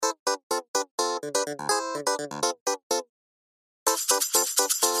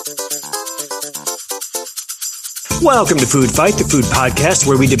Welcome to Food Fight, the food podcast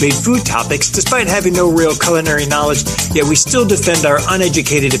where we debate food topics despite having no real culinary knowledge, yet we still defend our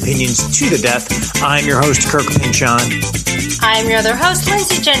uneducated opinions to the death. I'm your host, Kirk Pinchon. I'm your other host,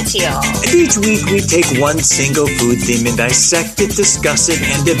 Lindsay Gentile. And each week we take one single food theme and dissect it, discuss it,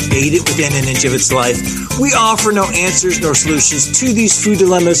 and debate it within an inch of its life. We offer no answers nor solutions to these food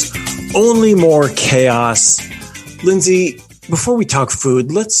dilemmas, only more chaos. Lindsay, before we talk food,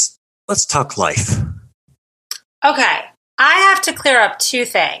 let's talk life. Okay, I have to clear up two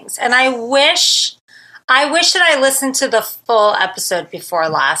things, and I wish that I listened to the full episode before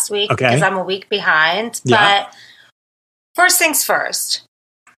last week because I'm a week behind. Yeah. But first things first,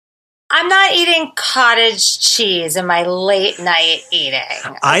 I'm not eating cottage cheese in my late night eating.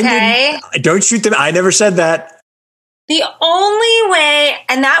 Okay, don't shoot them. I never said that. The only way,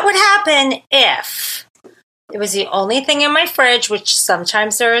 and that would happen if it was the only thing in my fridge, which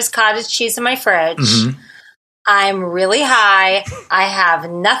sometimes there is cottage cheese in my fridge. Mm-hmm. I'm really high. I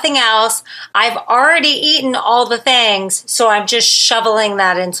have nothing else. I've already eaten all the things, so I'm just shoveling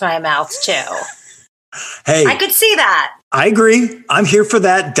that into my mouth too. Hey, I could see that. I agree. I'm here for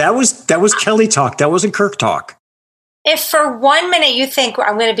that. That was Kelly talk. That wasn't Kirk talk. If for 1 minute you think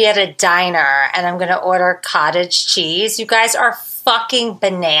I'm going to be at a diner and I'm going to order cottage cheese, you guys are fucking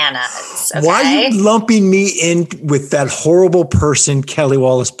bananas. Okay? Why are you lumping me in with that horrible person, Kelly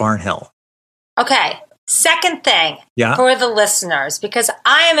Wallace Barnhill? Okay. Second thing for the listeners, because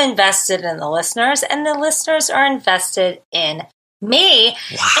I am invested in the listeners and the listeners are invested in me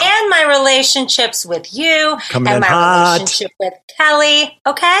and my relationships with you and my relationship with Kelly.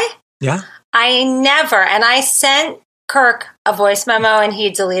 Okay? Yeah. I sent Kirk a voice memo and he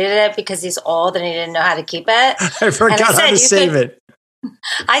deleted it because he's old and he didn't know how to keep it. I forgot how to save it.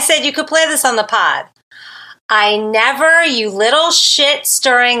 I said, you could play this on the pod. I never, you little shit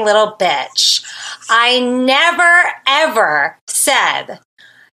stirring little bitch. I never, ever said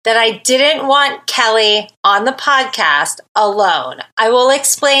that I didn't want Kelly on the podcast alone. I will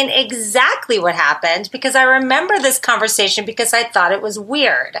explain exactly what happened because I remember this conversation because I thought it was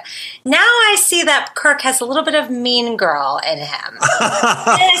weird. Now I see that Kirk has a little bit of mean girl in him.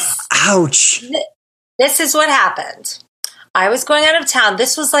 Ouch. This is what happened. I was going out of town.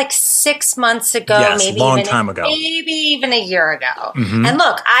 This was like 6 months ago, maybe even a year ago. Mm-hmm. And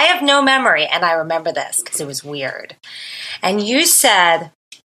look, I have no memory, and I remember this because it was weird. And you said,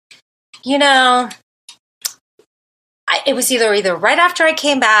 it was either right after I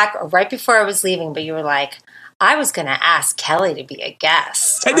came back or right before I was leaving, but you were like, I was going to ask Kelly to be a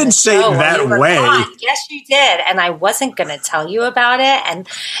guest. I didn't say it that way. Yes, you did. And I wasn't going to tell you about it.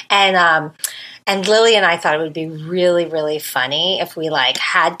 And Lily and I thought it would be really, really funny if we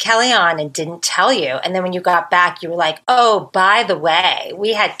had Kelly on and didn't tell you. And then when you got back, you were like, oh, by the way,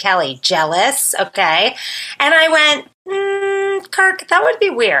 we had Kelly. Jealous. Okay. And I went, Kirk, that would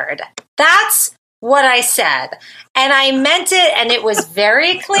be weird. That's what I said. And I meant it. And it was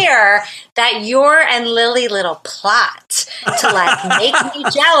very clear that your and Lily little plot to make me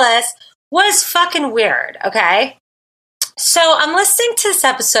jealous was fucking weird. Okay. So I'm listening to this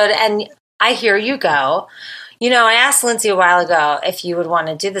episode and I hear you go. I asked Lindsay a while ago if you would want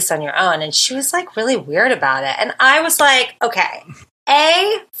to do this on your own, and she was really weird about it. And I was like, okay,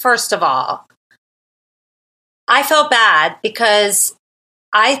 first of all, I felt bad because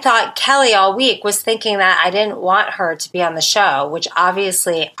I thought Kelly all week was thinking that I didn't want her to be on the show, which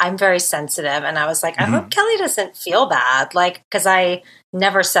obviously I'm very sensitive. And I was like, I hope Kelly doesn't feel bad, because I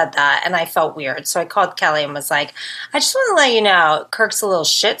never said that. And I felt weird. So I called Kelly and was like, I just want to let you know, Kirk's a little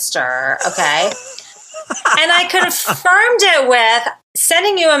shit stirrer. Okay. And I confirmed it with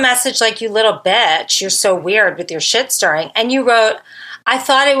sending you a message like, you little bitch, you're so weird with your shit stirring. And you wrote, I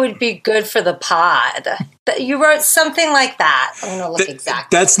thought it would be good for the pod. You wrote something like that. I'm going to look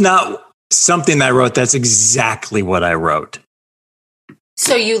exactly. That's not something I wrote. That's exactly what I wrote.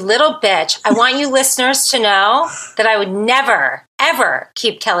 So you little bitch, I want you listeners to know that I would never, ever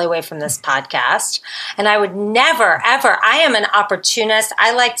keep Kelly away from this podcast. And I would never, ever, I am an opportunist.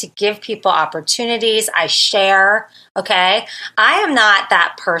 I like to give people opportunities. I share, okay? I am not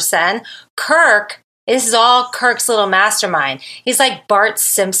that person. Kirk, this is all Kirk's little mastermind. He's like Bart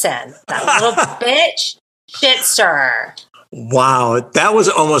Simpson, that little bitch shit stirrer. Wow, that was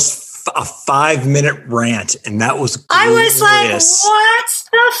almost a 5-minute rant, and that was glorious. I was like, what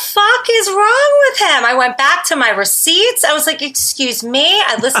the fuck is wrong with him? I went back to my receipts. I was like, excuse me.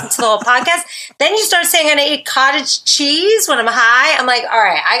 I listened to the whole podcast. Then you start saying I'm going to eat cottage cheese when I'm high. I'm like, all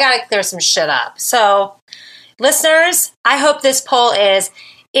right, I got to clear some shit up. So, listeners, I hope this poll is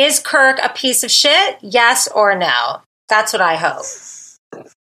Is Kirk a piece of shit? Yes or no? That's what I hope.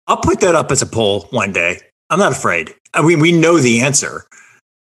 I'll put that up as a poll one day. I'm not afraid. I mean, we know the answer,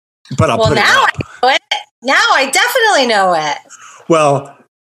 but I'll put it up. I know it. Now I definitely know it. Well,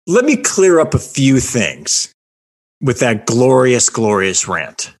 let me clear up a few things with that glorious, glorious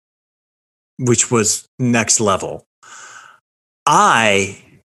rant, which was next level. I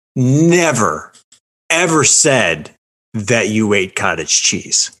never, ever said that you ate cottage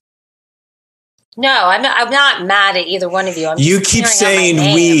cheese. No, I'm not mad at either one of you. You keep saying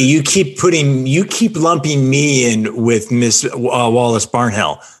we. You keep lumping me in with Miss Wallace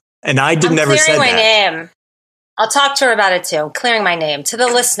Barnhill, and I never said that. I'm clearing my name. I'll talk to her about it too. I'm clearing my name to the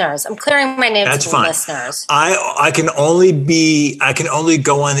listeners. I'm clearing my name to the listeners. I can only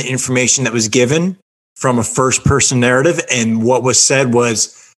go on the information that was given from a first person narrative, and what was said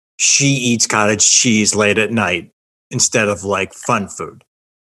was she eats cottage cheese late at night instead of like fun food.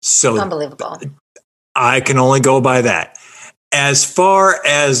 So unbelievable. I can only go by that. As far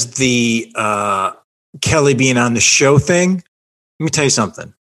as the Kelly being on the show thing, let me tell you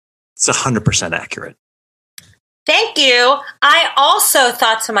something. It's 100% accurate. Thank you. I also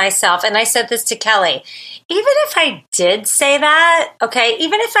thought to myself, and I said this to Kelly, even if I did say that,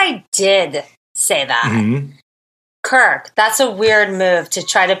 Kirk, that's a weird move to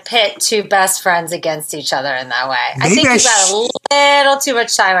try to pit two best friends against each other in that way. I think you've got a little too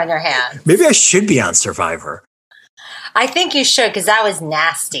much time on your hands. Maybe I should be on Survivor. I think you should, because that was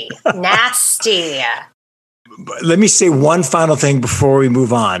nasty. Nasty. Let me say one final thing before we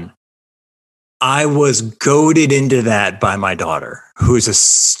move on. I was goaded into that by my daughter, who is a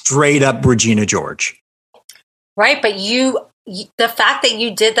straight up Regina George. Right, but the fact that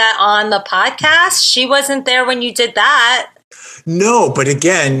you did that on the podcast, she wasn't there when you did that. No, but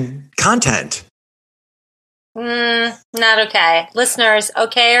again, content. Not okay. Listeners,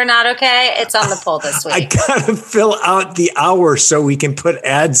 okay or not okay? It's on the poll this week. I gotta fill out the hour so we can put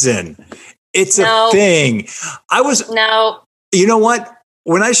ads in. It's a thing. You know what?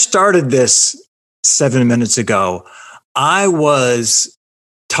 When I started this 7 minutes ago, I was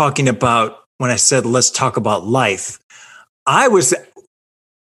talking about, when I said, let's talk about life, I was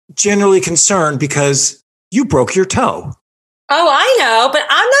generally concerned because you broke your toe. Oh, I know, but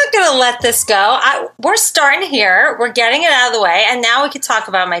I'm not going to let this go. We're starting here. We're getting it out of the way, and now we can talk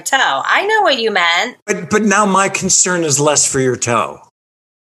about my toe. I know what you meant. But now my concern is less for your toe.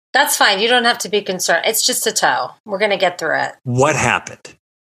 That's fine. You don't have to be concerned. It's just a toe. We're going to get through it. What happened?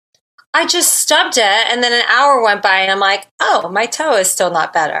 I just stubbed it, and then an hour went by, and I'm like, oh, my toe is still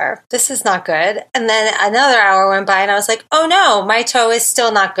not better. This is not good. And then another hour went by, and I was like, oh, no, my toe is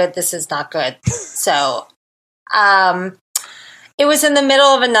still not good. This is not good. So it was in the middle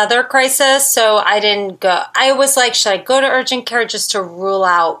of another crisis, so I didn't go. I was like, should I go to urgent care just to rule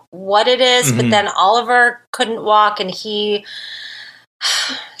out what it is? Mm-hmm. But then Oliver couldn't walk, and he...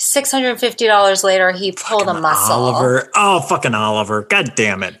 $650 later, he pulled a muscle. Oliver. Oh, fucking Oliver. God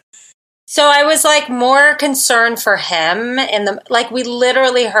damn it. So I was like more concerned for him we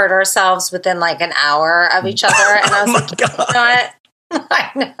literally hurt ourselves within like an hour of each other. And I was like, God.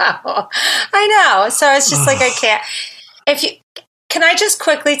 You know what? I know. So it's just like, I can't, can I just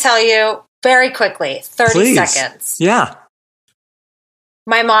quickly tell you very quickly, 30 seconds. Yeah.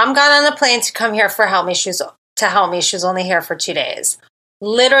 My mom got on the plane to come here for help me. She was only here for 2 days.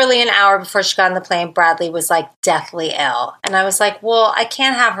 Literally an hour before she got on the plane, Bradley was like deathly ill. And I was like, well, I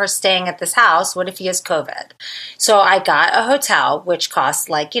can't have her staying at this house. What if he has COVID? So I got a hotel, which cost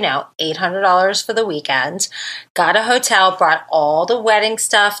like, $800 for the weekend. Got a hotel, brought all the wedding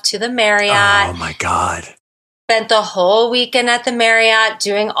stuff to the Marriott. Oh my God. Spent the whole weekend at the Marriott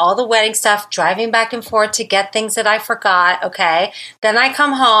doing all the wedding stuff, driving back and forth to get things that I forgot. Okay. Then I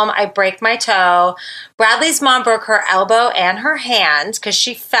come home, I break my toe. Bradley's mom broke her elbow and her hand because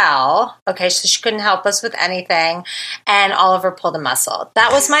she fell. Okay. So she couldn't help us with anything. And Oliver pulled a muscle.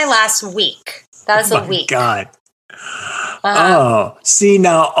 That was my last week. That was a week. God. Oh, see,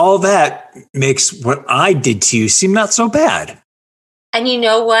 now all that makes what I did to you seem not so bad. And you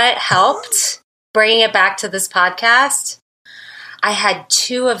know what helped? Bringing it back to this podcast, I had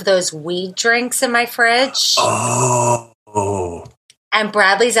 2 of those weed drinks in my fridge. Oh. And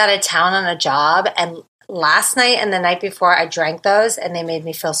Bradley's out of town on a job. And last night and the night before, I drank those, and they made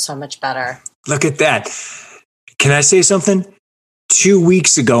me feel so much better. Look at that. Can I say something? 2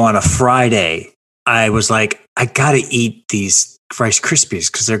 weeks ago on a Friday, I was like, I got to eat these Rice Krispies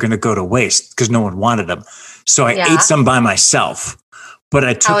because they're going to go to waste because no one wanted them. So I ate some by myself. But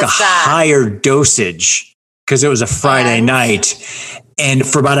I took a higher dosage because it was a Friday night. And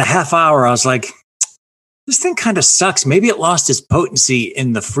for about a half hour, I was like, this thing kind of sucks. Maybe it lost its potency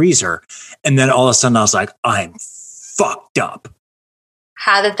in the freezer. And then all of a sudden I was like, I'm fucked up.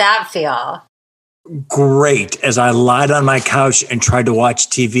 How did that feel? Great. As I lied on my couch and tried to watch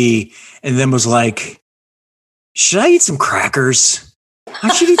TV and then was like, should I eat some crackers?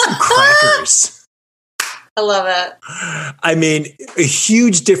 I should eat some crackers. I love it. I mean, a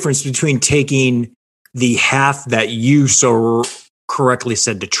huge difference between taking the half that you so correctly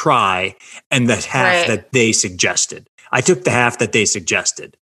said to try and the half that they suggested. I took the half that they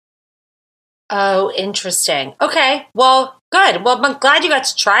suggested. Oh, interesting. Okay. Well, good. Well, I'm glad you got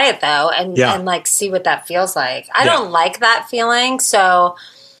to try it though and like see what that feels like. I don't like that feeling. So,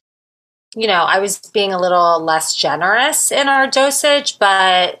 I was being a little less generous in our dosage,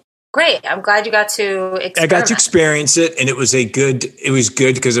 but great. I'm glad you got to experiment. I got to experience it, and it was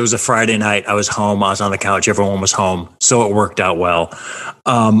good because it was a Friday night. I was home. I was on the couch. Everyone was home. So it worked out well,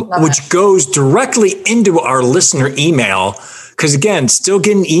 which goes directly into our listener email. Because again, still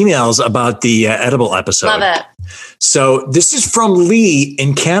getting emails about the edible episode. Love it. So this is from Lee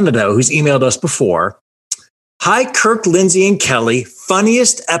in Canada, who's emailed us before. Hi, Kirk, Lindsay, and Kelly.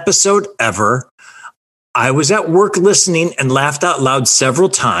 Funniest episode ever. I was at work listening and laughed out loud several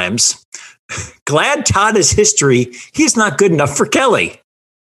times. Glad Todd is history. He's not good enough for Kelly.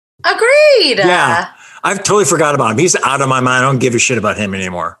 Agreed. Yeah. I've totally forgot about him. He's out of my mind. I don't give a shit about him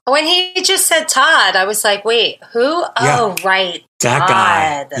anymore. When he just said Todd, I was like, wait, who? Yeah. Oh, right. That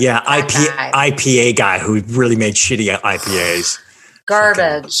Todd. guy. Yeah. That IPA guy who really made shitty IPAs.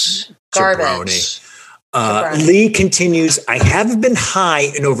 Garbage. Lee continues, I haven't been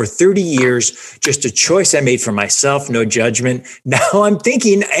high in over 30 years. Just a choice I made for myself. No judgment. Now I'm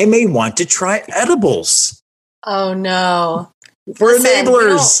thinking I may want to try edibles. Oh, no. For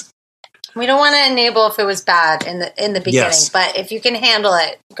enablers. We don't want to enable if it was bad in the beginning, but if you can handle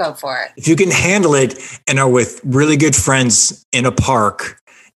it, go for it. If you can handle it and are with really good friends in a park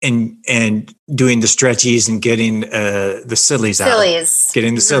and doing the stretchies and getting the sillies out.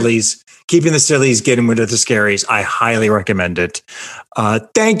 Getting the sillies, keeping the sillies, getting rid of the scaries. I highly recommend it.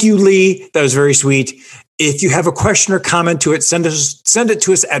 Thank you, Lee. That was very sweet. If you have a question or comment to it, send it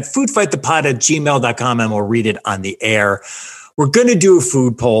to us at foodfightthepod@gmail.com and we'll read it on the air. We're going to do a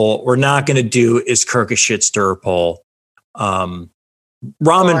food poll. We're not going to do is Kirk a shit stir poll. Ramen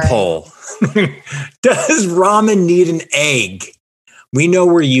poll. Does ramen need an egg? We know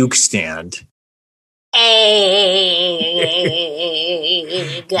where you stand. Egg.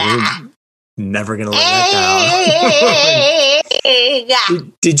 Never going to let that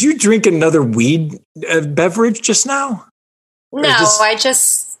down. Did you drink another weed beverage just now? No, I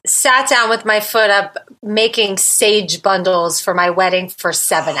just sat down with my foot up making sage bundles for my wedding for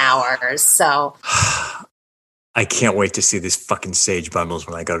 7 hours. So I can't wait to see these fucking sage bundles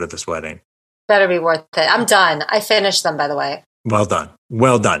when I go to this wedding. Better be worth it. I'm done. I finished them, by the way. Well done.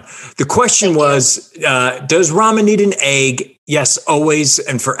 Well done. The question was, does ramen need an egg? Yes, always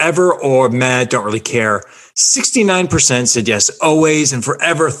and forever, or meh, don't really care. 69% said yes, always and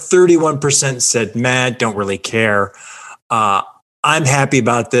forever. 31% said meh, don't really care. I'm happy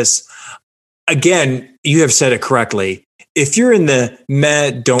about this. Again, you have said it correctly. If you're in the meh,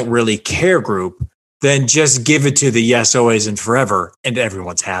 don't really care group, then just give it to the yes, always, and forever, and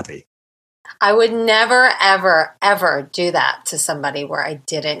everyone's happy. I would never, ever, ever do that to somebody where I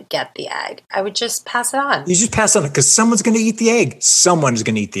didn't get the egg. I would just pass it on. You just pass it on because someone's going to eat the egg. Someone's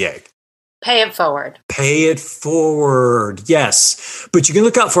going to eat the egg. Pay it forward. Pay it forward. Yes. But you can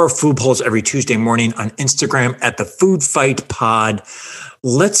look out for our food polls every Tuesday morning on Instagram at the Food Fight Pod.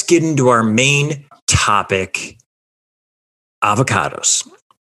 Let's get into our main topic, avocados.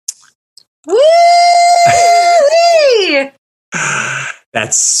 Woo!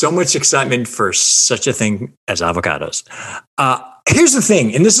 That's so much excitement for such a thing as avocados. Here's the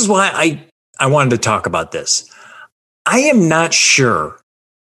thing, and this is why I wanted to talk about this. I am not sure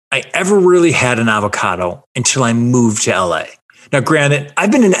I ever really had an avocado until I moved to LA. Now, granted,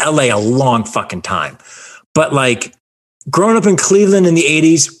 I've been in LA a long fucking time, but like growing up in Cleveland in the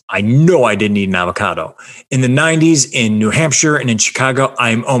 80s, I know I didn't eat an avocado. In the 90s in New Hampshire and in Chicago,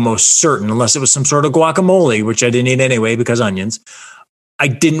 I'm almost certain, unless it was some sort of guacamole, which I didn't eat anyway because onions, I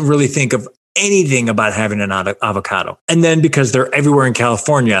didn't really think of anything about having an avocado. And then because they're everywhere in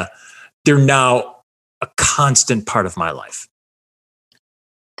California, they're now a constant part of my life.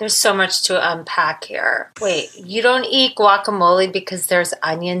 There's so much to unpack here. Wait, you don't eat guacamole because there's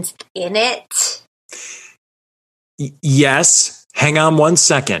onions in it? Yes. Hang on 1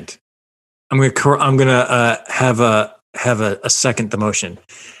 second. I'm gonna have a second the motion.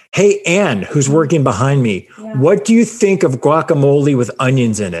 Hey, Anne, who's working behind me, what do you think of guacamole with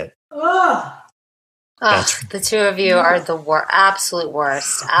onions in it? Ugh. That's The two of you are the absolute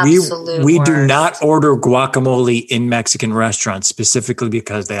worst. we Absolute we worst. do not order guacamole in Mexican restaurants specifically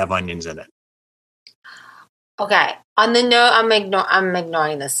because they have onions in it. Okay. On the note, I'm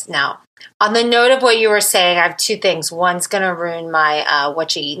ignoring this now. On the note of what you were saying, I have two things. One's going to ruin my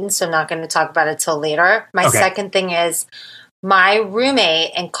what you eaten, so I'm not going to talk about it till later. My second thing is my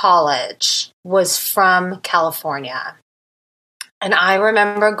roommate in college was from California. And I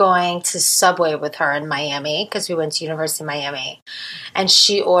remember going to Subway with her in Miami because we went to University of Miami. And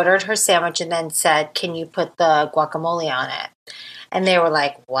she ordered her sandwich and then said, "Can you put the guacamole on it?" And they were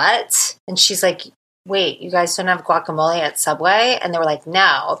like, "What?" And she's like, "Wait, you guys don't have guacamole at Subway?" And they were like,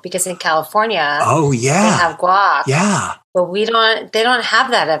 "No, because in California, they have guac. Yeah. But they don't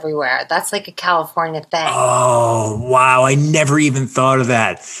have that everywhere. That's like a California thing." Oh, wow. I never even thought of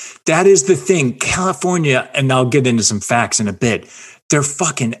that. That is the thing. California, and I'll get into some facts in a bit, they're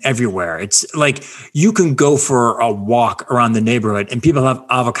fucking everywhere. It's like you can go for a walk around the neighborhood and people have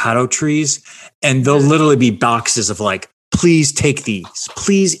avocado trees and they'll literally be boxes of like, please take these,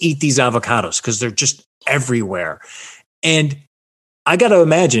 please eat these avocados because they're just everywhere. And I got to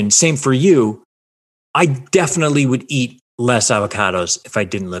imagine, same for you, I definitely would eat less avocados if I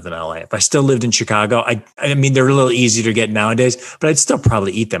didn't live in LA. If I still lived in Chicago, I mean, they're a little easier to get nowadays, but I'd still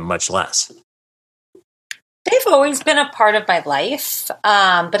probably eat them much less. They've always been a part of my life,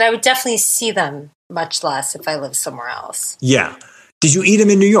 but I would definitely see them much less if I lived somewhere else. Yeah. Did you eat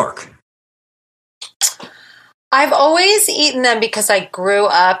them in New York? I've always eaten them because I grew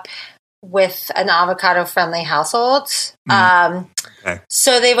up with an avocado-friendly household.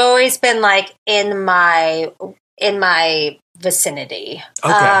 So they've always been like in my vicinity.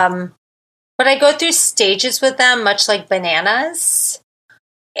 Okay. But I go through stages with them, much like bananas,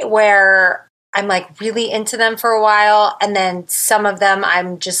 where I'm like really into them for a while. And then some of them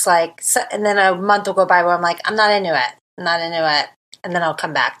I'm just like, and then a month will go by where I'm like, I'm not into it. And then I'll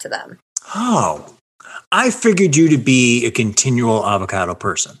come back to them. Oh, I figured you to be a continual avocado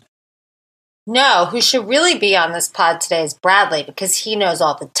person. No, who should really be on this pod today is Bradley because he knows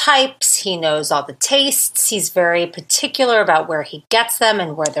all the types, he knows all the tastes, he's very particular about where he gets them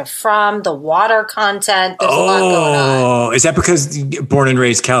and where they're from, the water content. There's a lot going on. Oh, is that because born and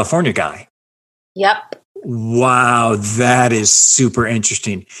raised California guy? Yep. Wow, that is super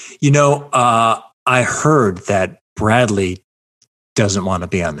interesting. You know, I heard that Bradley doesn't want to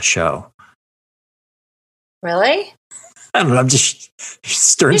be on the show. Really? I don't know. I'm just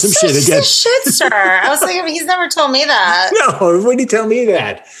stirring some shit again. You're shit stir. I was like, he's never told me that. No, when did he tell me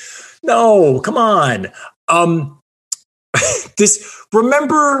that? No, come on.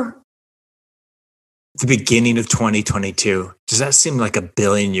 Remember the beginning of 2022? Does that seem like a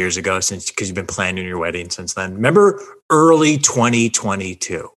billion years ago because you've been planning your wedding since then? Remember early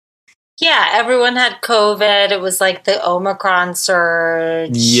 2022? Yeah, everyone had COVID. It was like the Omicron surge.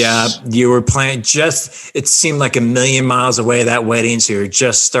 Yeah, you were planning it seemed like a million miles away, that wedding. So you're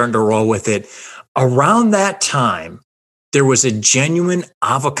just starting to roll with it. Around that time, there was a genuine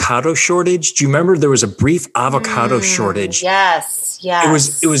avocado shortage. Do you remember there was a brief avocado shortage? Yes.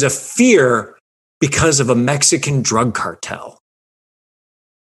 It was a fear because of a Mexican drug cartel.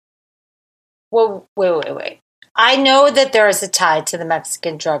 Well, wait. I know that there is a tie to the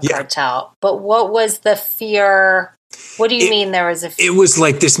Mexican drug cartel, but what was the fear? What do you mean there was a fear? It was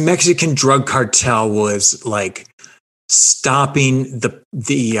like this Mexican drug cartel was like stopping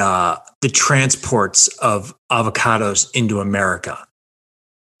the transports of avocados into America.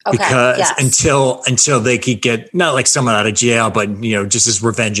 Okay, because until they could get not like someone out of jail, but just as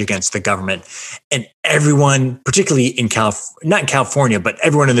revenge against the government, and everyone, particularly not in California, but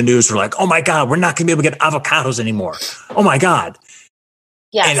everyone in the news were like, "Oh my God, we're not going to be able to get avocados anymore." Oh my God!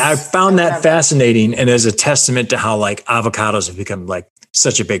 Yes, and I found that fascinating, and as a testament to how like avocados have become like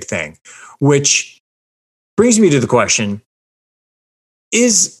such a big thing. Which brings me to the question: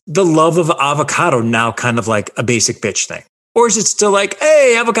 is the love of avocado now kind of like a basic bitch thing? Or is it still like,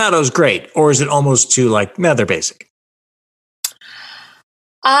 hey, avocado is great? Or is it almost too like, nah, they're basic?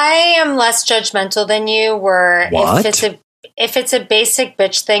 I am less judgmental than you. If it's a basic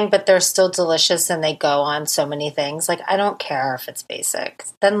bitch thing, but they're still delicious and they go on so many things, like I don't care if it's basic.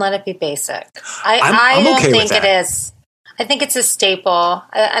 Then let it be basic. I don't think it is. I think it's a staple.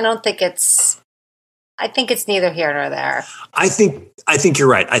 I don't think it's. I think it's neither here nor there. I think you're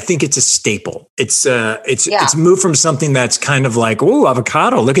right. I think it's a staple. It's moved from something that's kind of like, oh,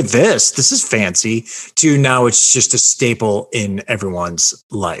 avocado, look at this. This is fancy, to now it's just a staple in everyone's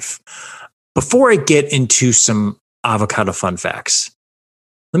life. Before I get into some avocado fun facts,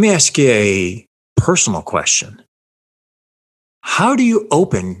 let me ask you a personal question. How do you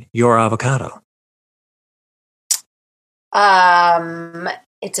open your avocado?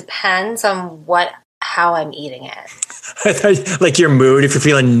 It depends on how I'm eating it. Like your mood, if you're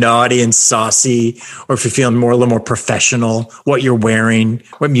feeling naughty and saucy, or if you're feeling a little more professional, what you're wearing,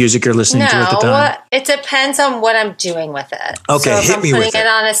 what music you're listening to at the time. It depends on what I'm doing with it. Okay, so if I'm putting it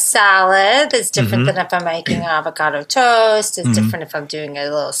on a salad, it's different than if I'm making avocado toast. It's different if I'm doing a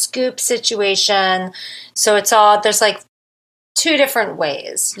little scoop situation. So there's like two different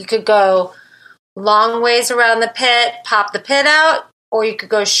ways. You could go long ways around the pit, pop the pit out, or you could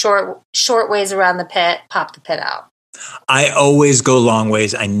go short ways around the pit, pop the pit out. I always go long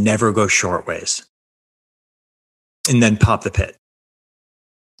ways. I never go short ways. And then pop the pit.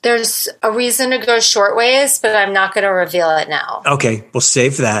 There's a reason to go short ways, but I'm not going to reveal it now. Okay, we'll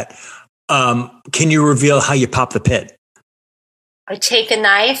save that. Can you reveal how you pop the pit? I take a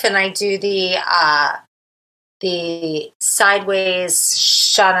knife and I do the sideways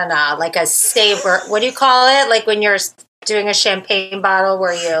shanana, like a saber. What do you call it? Like when you're doing a champagne bottle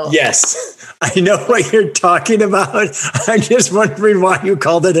where you... Yes, I know what you're talking about. I'm just wondering why you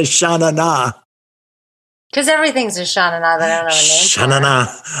called it a shanana. Because everything's a shanana that I don't know a name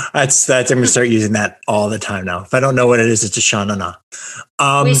shanana. That's. I'm going to start using that all the time now. If I don't know what it is, it's a shanana.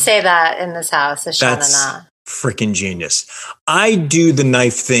 We say that in this house, a shanana. That's freaking genius. I do the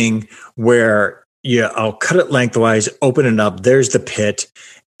knife thing where I'll cut it lengthwise, open it up. There's the pit.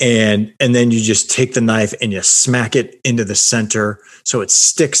 And then you just take the knife and you smack it into the center so it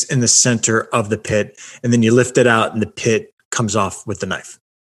sticks in the center of the pit. And then you lift it out and the pit comes off with the knife.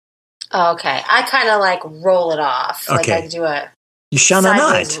 Oh, okay. I kind of like roll it off. Okay. Like I do a... You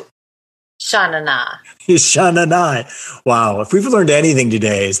shanana. Shanana. You shanana. Wow. If we've learned anything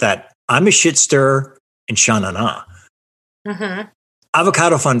today is that I'm a shit stirrer and shanana. Mm-hmm.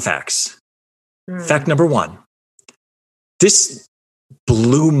 Avocado fun facts. Fact number 1. This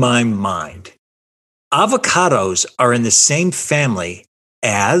blew my mind. Avocados are in the same family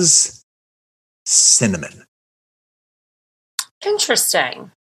as cinnamon.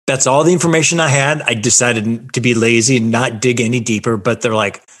 Interesting. That's all the information I had. I decided to be lazy and not dig any deeper, but they're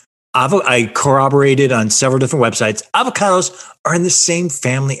like, I corroborated on several different websites. Avocados are in the same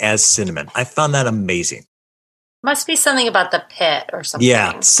family as cinnamon. I found that amazing. Must be something about the pit or something.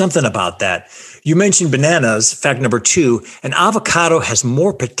 Yeah, something about that. You mentioned bananas. Fact number 2, an avocado has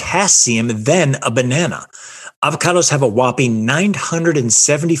more potassium than a banana. Avocados have a whopping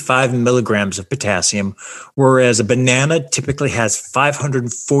 975 milligrams of potassium, whereas a banana typically has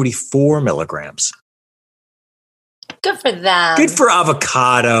 544 milligrams. Good for them. Good for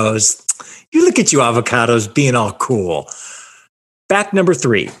avocados. You look at you avocados being all cool. Fact number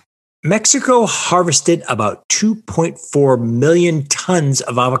 3. Mexico harvested about 2.4 million tons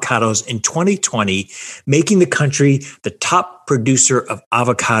of avocados in 2020, making the country the top producer of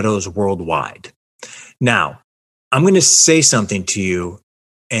avocados worldwide. Now, I'm going to say something to you,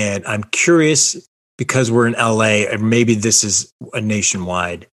 and I'm curious because we're in LA, and maybe this is a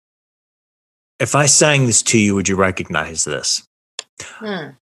nationwide. If I sang this to you, would you recognize this?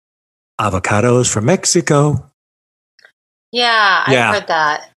 Avocados from Mexico. Yeah, I've heard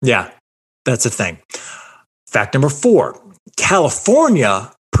that. Yeah, that's a thing. Fact number 4,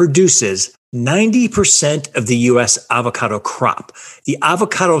 California produces 90% of the U.S. avocado crop. The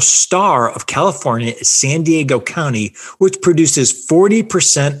avocado star of California is San Diego County, which produces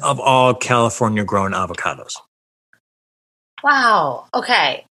 40% of all California-grown avocados. Wow.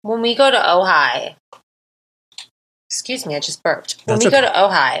 Okay. When we go to Ojai, excuse me, I just burped. When we go to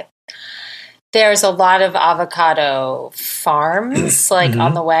Ojai, there's a lot of avocado farms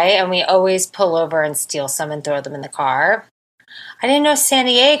on the way, and we always pull over and steal some and throw them in the car. I didn't know San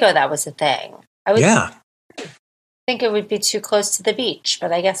Diego that was a thing. I would think it would be too close to the beach,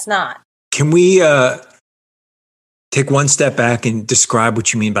 but I guess not. Can we take one step back and describe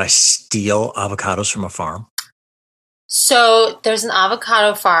what you mean by steal avocados from a farm? So there's an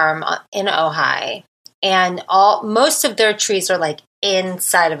avocado farm in Ojai, and most of their trees are like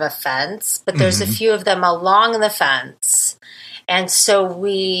inside of a fence, but there's a few of them along the fence. And so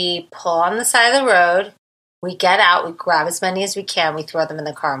we pull on the side of the road, we get out, we grab as many as we can, we throw them in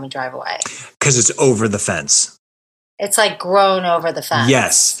the car, and we drive away. Because it's over the fence. It's like grown over the fence.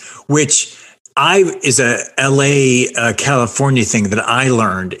 Yes, which is a LA, California thing that I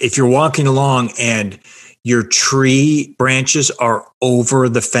learned. If you're walking along and your tree branches are over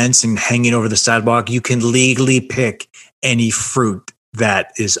the fence and hanging over the sidewalk, you can legally pick any fruit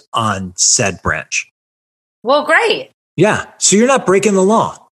that is on said branch. Well, great. Yeah. So you're not breaking the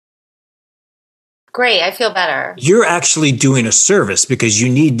law. Great. I feel better. You're actually doing a service because they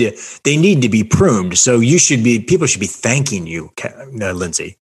need to be pruned. So people should be thanking you,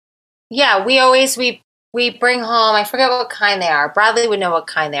 Lindsay. Yeah. We we bring home, I forget what kind they are. Bradley would know what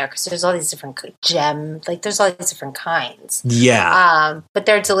kind they are because there's all these different there's all these different kinds. Yeah. But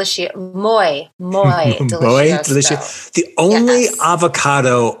they're delicious. Muy delicious. The only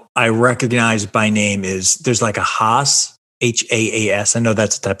avocado I recognize by name is there's like a Haas, Haas. I know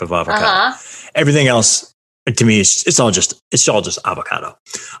that's a type of avocado. Everything else to me it's all just avocado.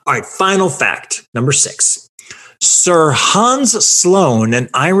 All right, final fact, number 6. Sir Hans Sloane, an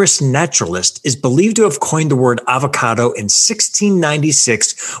Irish naturalist, is believed to have coined the word avocado in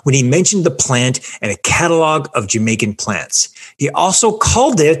 1696 when he mentioned the plant in a catalog of Jamaican plants. He also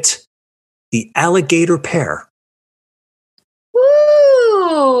called it the alligator pear.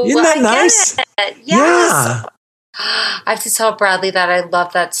 Woo! Isn't that nice? Yes. Yeah. I have to tell Bradley that I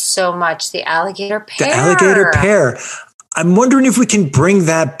love that so much. The alligator pear. The alligator pear. I'm wondering if we can bring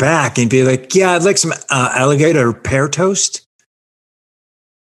that back and be like, yeah, I'd like some alligator pear toast.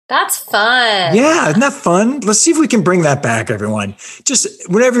 That's fun. Yeah, isn't that fun? Let's see if we can bring that back, everyone. Just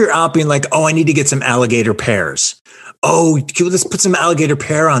whenever you're out being like, oh, I need to get some alligator pears. Oh, let's put some alligator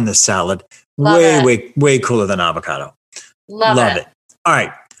pear on this salad. Way cooler than avocado. Love it. All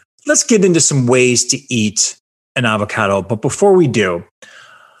right, let's get into some ways to eat an avocado. But before we do,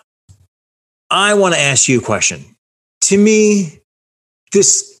 I want to ask you a question. To me,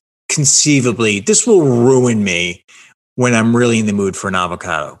 this will ruin me when I'm really in the mood for an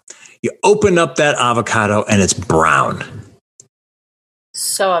avocado. You open up that avocado and it's brown.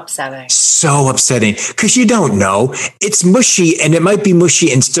 So upsetting. So upsetting because you don't know. It's mushy and it might be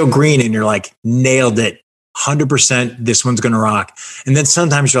mushy and still green and you're like, nailed it. 100%. This one's going to rock. And then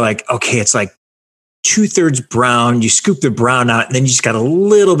sometimes you're like, okay, it's like 2/3 brown. You scoop the brown out and then you just got a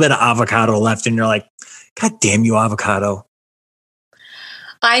little bit of avocado left and you're like, God damn you, avocado.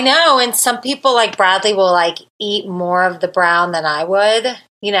 I know. And some people like Bradley will like eat more of the brown than I would,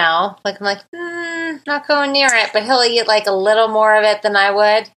 you know, like I'm like, not going near it, but he'll eat like a little more of it than I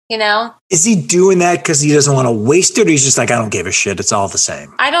would, you know? Is he doing that because he doesn't want to waste it? Or he's just like, I don't give a shit. It's all the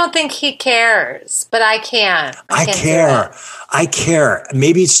same. I don't think he cares, but I can. I care.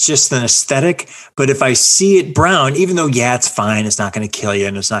 Maybe it's just an aesthetic, but if I see it brown, even though, yeah, it's fine. It's not going to kill you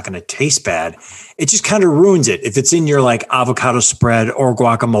and it's not going to taste bad. It just kind of ruins it. If it's in your like avocado spread or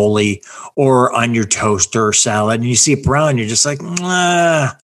guacamole or on your toast or salad and you see it brown, you're just like,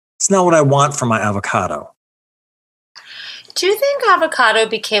 it's not what I want for my avocado. Do you think avocado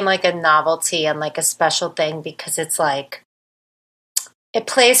became like a novelty and like a special thing because it's like, it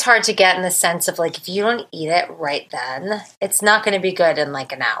plays hard to get in the sense of like, if you don't eat it right then, it's not going to be good in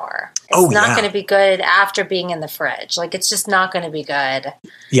like an hour. It's not going to be good after being in the fridge. Like, it's just not going to be good.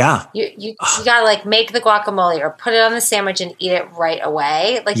 Yeah. You got to like make the guacamole or put it on the sandwich and eat it right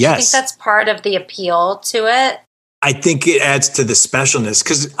away. Like, do you think that's part of the appeal to it? I think it adds to the specialness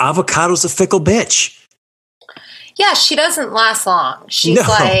because avocado's a fickle bitch. Yeah, she doesn't last long. She's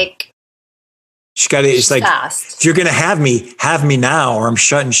like... She got to, it's like, fast. If you're going to have me now, or I'm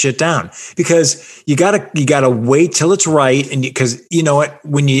shutting shit down because you gotta wait till it's right. And because you know what,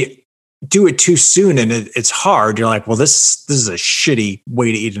 when you do it too soon and it's hard, you're like, well, this is a shitty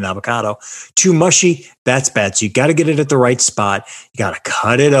way to eat an avocado. Too mushy, that's bad. So you got to get it at the right spot. You got to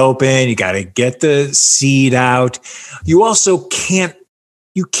cut it open. You got to get the seed out. You also can't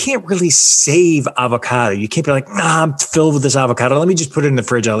really save avocado. You can't be like, I'm filled with this avocado. Let me just put it in the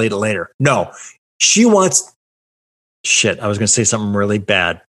fridge. I'll eat it later. No. She wants, I was going to say something really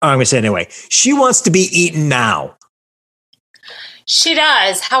bad. I'm going to say it anyway. She wants to be eaten now. She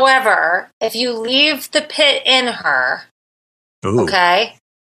does. However, if you leave the pit in her, okay?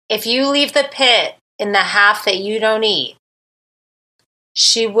 If you leave the pit in the half that you don't eat,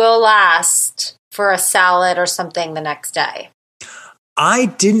 she will last for a salad or something the next day. I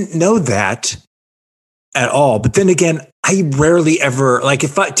didn't know that at all. But then again, I rarely ever, like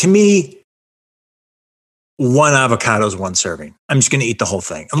to me, one avocado is one serving. I'm just going to eat the whole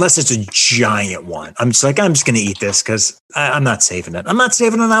thing. Unless it's a giant one. I'm just going to eat this because I'm not saving it. I'm not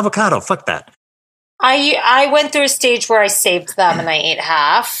saving an avocado. Fuck that. I went through a stage where I saved them and I ate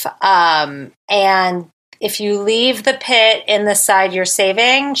half. And if you leave the pit in the side you're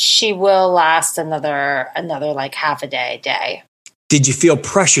saving, she will last another like half a day. Did you feel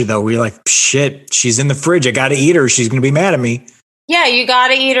pressure though? Were you like, shit, she's in the fridge. I got to eat her. She's going to be mad at me. Yeah, you got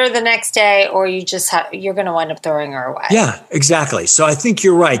to eat her the next day or you're going to wind up throwing her away. Yeah, exactly. So I think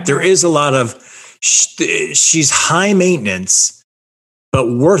you're right. There is a lot of, she's high maintenance, but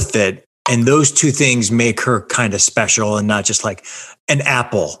worth it. And those two things make her kind of special and not just like an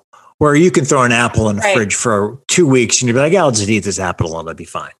apple where you can throw an apple in the fridge for 2 weeks and you'll be like, I'll just eat this apple and it'll be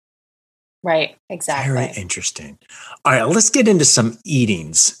fine. Right, exactly. Very interesting. All right, let's get into some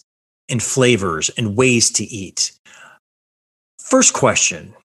eatings and flavors and ways to eat. First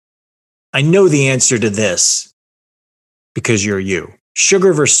question. I know the answer to this because you're you.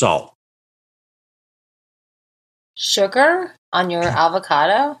 Sugar versus salt. Sugar on your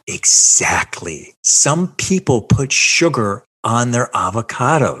avocado? Exactly. Some people put sugar on their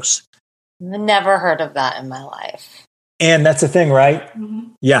avocados. Never heard of that in my life. And that's a thing, right?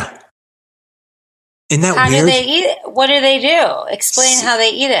 Mm-hmm. Yeah. Isn't that how weird? How do they eat it? What do they do? Explain how they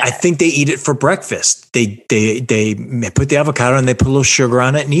eat it. I think they eat it for breakfast. They put the avocado and they put a little sugar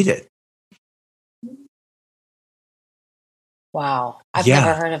on it and eat it. Wow. I've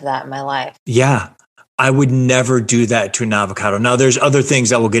never heard of that in my life. Yeah. I would never do that to an avocado. Now, there's other things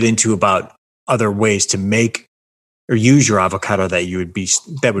that we'll get into about other ways to make or use your avocado that would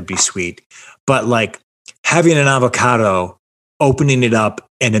be sweet. But like having an avocado, opening it up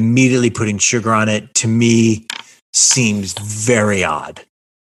and immediately putting sugar on it, to me seems very odd.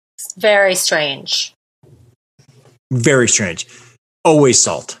 Very strange. Very strange. Always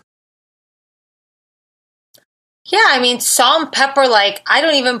salt. Yeah, I mean, salt and pepper, like, I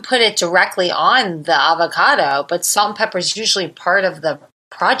don't even put it directly on the avocado, but salt and pepper is usually part of the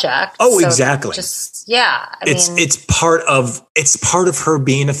project. Oh, so exactly. It's part of her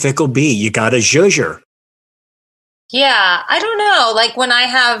being a Fickle B. You got to zhuzh her. Yeah, I don't know. Like when I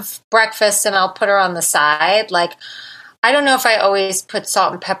have breakfast and I'll put her on the side, like, I don't know if I always put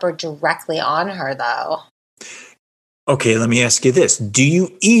salt and pepper directly on her, though. Okay, let me ask you this. Do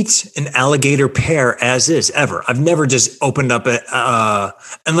you eat an alligator pear as is ever? I've never just opened up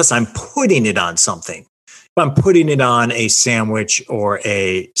unless I'm putting it on something. If I'm putting it on a sandwich or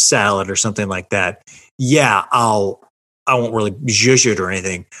a salad or something like that, yeah, I won't really zhuzh it or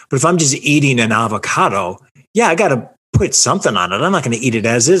anything. But if I'm just eating an avocado, yeah, I got to put something on it. I'm not going to eat it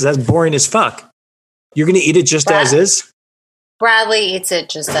as is. That's boring as fuck. You're going to eat it just as is? Bradley eats it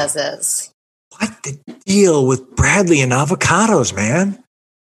just as is. What the deal with Bradley and avocados, man?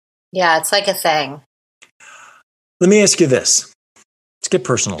 Yeah, it's like a thing. Let me ask you this. Let's get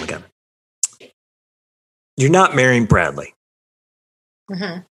personal again. You're not marrying Bradley.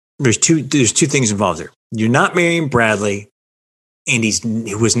 Mm-hmm. There's two things involved here. You're not marrying Bradley, and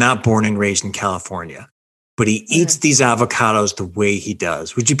he was not born and raised in California, but he eats these avocados the way he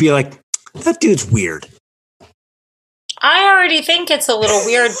does. Would you be like, that dude's weird? I already think it's a little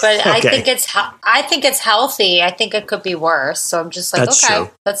weird, but okay. I think it's healthy. I think it could be worse. So I'm just like, that's okay, true.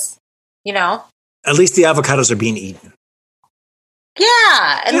 That's, you know. At least the avocados are being eaten.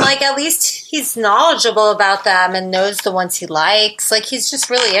 Yeah. And like, at least he's knowledgeable about them and knows the ones he likes. Like, he's just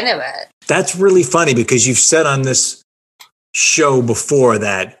really into it. That's really funny because you've said on this show before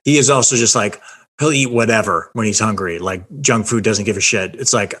that he is also just like, he'll eat whatever when he's hungry. Like junk food, doesn't give a shit.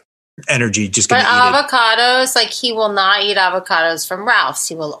 It's like energy, just gonna eat avocados, like he will not eat avocados from Ralph's.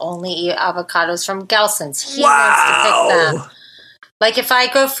 He will only eat avocados from Gelson's. He wants to pick them. Like if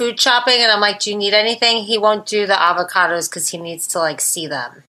I go food shopping and I'm like, do you need anything? He won't do the avocados because he needs to like see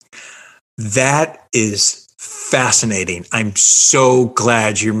them. That is fascinating. I'm so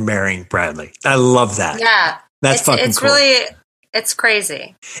glad you're marrying Bradley. I love that. Yeah. That's fucking cool. It's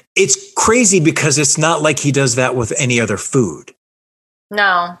crazy. It's crazy because it's not like he does that with any other food.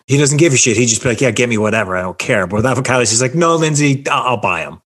 No. He doesn't give a shit. He just be like, yeah, get me whatever. I don't care. But with avocados, he's like, no, Lindsay, I'll buy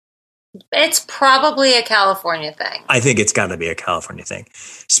them. It's probably a California thing. I think it's got to be a California thing.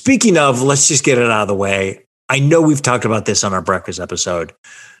 Speaking of, let's just get it out of the way. I know we've talked about this on our breakfast episode.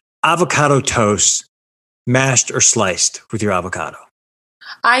 Avocado toast, mashed or sliced with your avocado.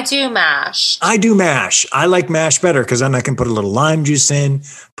 I do mash. I like mash better because then I can put a little lime juice in,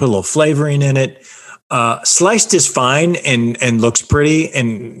 put a little flavoring in it. Sliced is fine and looks pretty,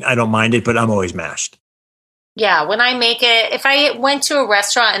 and I don't mind it, but I'm always mashed. Yeah, when I make it, if I went to a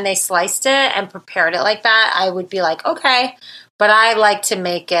restaurant and they sliced it and prepared it like that, I would be like, okay. But I like to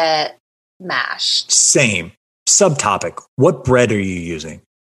make it mashed. Same. Subtopic. What bread are you using?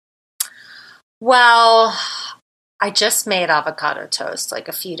 Well, I just made avocado toast like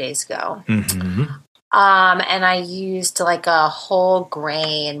a few days ago. Mm-hmm. And I used like a whole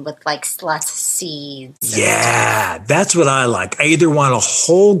grain with like lots of seeds. Yeah, that's what I like. I either want a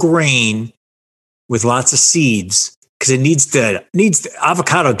whole grain with lots of seeds because it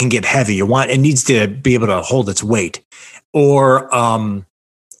avocado can get heavy. It needs to be able to hold its weight, or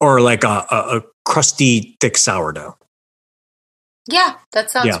like a crusty thick sourdough. Yeah,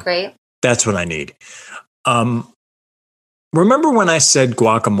 that sounds great. That's what I need. Remember when I said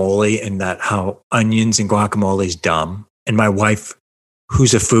guacamole and that how onions and guacamole is dumb? And my wife,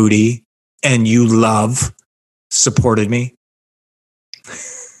 who's a foodie and you love, supported me?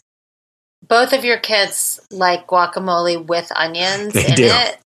 Both of your kids like guacamole with onions in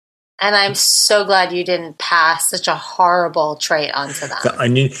it. And I'm so glad you didn't pass such a horrible trait onto them. The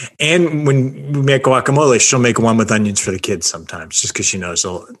onion. And when we make guacamole, she'll make one with onions for the kids sometimes, just because she knows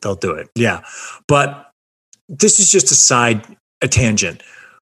they'll do it. Yeah. But this is just a tangent.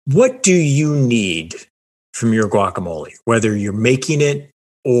 What do you need from your guacamole, whether you're making it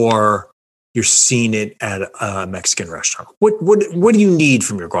or you're seeing it at a Mexican restaurant? What do you need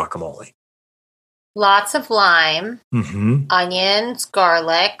from your guacamole? Lots of lime, Mm-hmm. onions,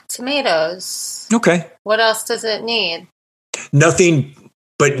 garlic, tomatoes. Okay. What else does it need? Nothing,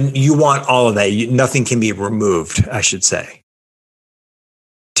 but you want all of that. Nothing can be removed, I should say.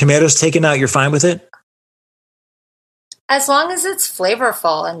 Tomatoes taken out, you're fine with it? As long as it's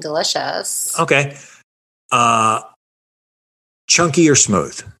flavorful and delicious. Okay. Chunky or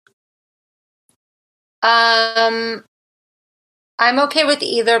smooth? I'm okay with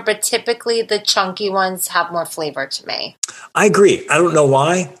either, but typically the chunky ones have more flavor to me. I agree. I don't know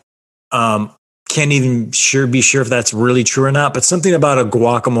why. Can't even be sure if that's really true or not. But something about a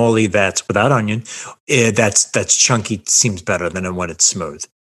guacamole that's without onion, that's chunky seems better than when it's smooth.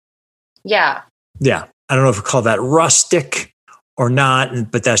 Yeah. Yeah. I don't know if we call that rustic or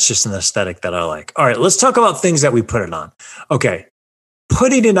not, but that's just an aesthetic that I like. All right, let's talk about things that we put it on. Okay.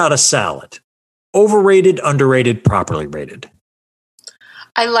 Putting it on a salad. Overrated, underrated, properly rated.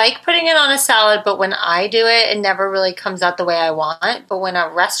 I like putting it on a salad, but when I do it, it never really comes out the way I want. But when a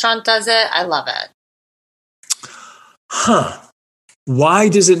restaurant does it, I love it. Huh. Why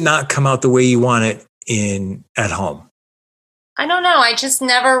does it not come out the way you want it at home? I don't know. I just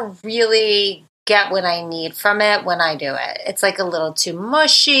never really get what I need from it when I do it. It's like a little too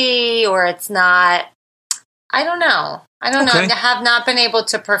mushy, or it's not. I don't know. I have not been able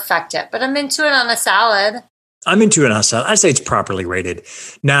to perfect it, but I'm into it on a salad. I'm into it on a salad. I'd say it's properly rated.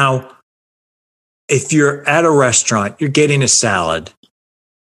 Now, if you're at a restaurant, you're getting a salad,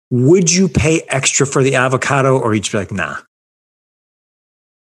 would you pay extra for the avocado, or you'd be like, nah?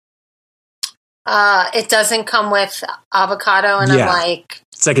 It doesn't come with avocado, and Yeah. I'm like...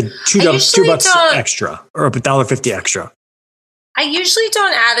 It's like $2 extra, or $1.50 extra. I usually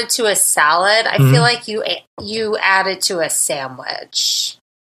don't add it to a salad. I feel like you add it to a sandwich.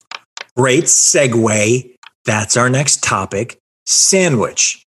 Great segue. That's our next topic.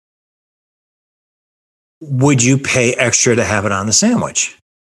 Sandwich. Would you pay extra to have it on the sandwich?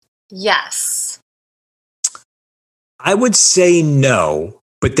 Yes. I would say no,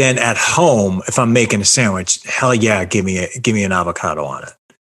 but then at home, if I'm making a sandwich, hell yeah, give me an avocado on it.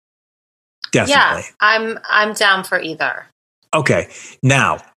 Definitely. Yeah, I'm down for either. Okay.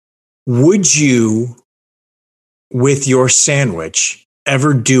 Now, would you, with your sandwich,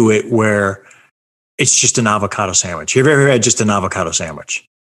 ever do it where it's just an avocado sandwich? Have you ever had just an avocado sandwich?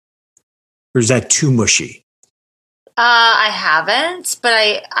 Or is that too mushy? I haven't, but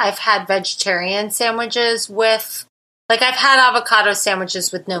I've had vegetarian sandwiches with, like, I've had avocado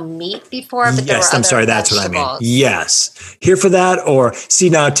sandwiches with no meat before. But Yes, I'm sorry, that's what I mean. Yes. Here for that? Or, see,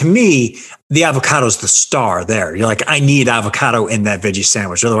 now to me, the avocado is the star there. You're like, I need avocado in that veggie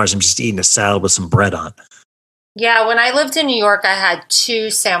sandwich. Otherwise, I'm just eating a salad with some bread on. Yeah, when I lived in New York, I had 2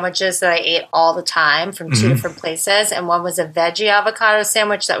 sandwiches that I ate all the time from 2 different places. And one was a veggie avocado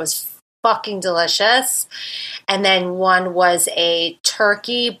sandwich that was fucking delicious. And then one was a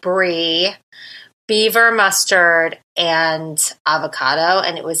turkey brie, beaver mustard, and avocado.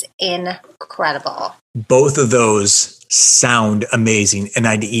 And it was incredible. Both of those sound amazing, and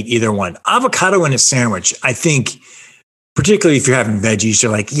I'd eat either one. Avocado in a sandwich, I think, particularly if you're having veggies,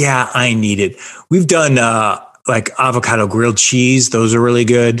 you're like, yeah, I need it. We've done like avocado grilled cheese. Those are really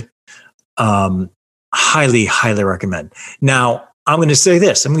good. Highly, highly recommend. Now, I'm going to say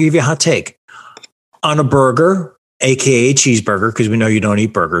this. I'm going to give you a hot take. On a burger, AKA cheeseburger, because we know you don't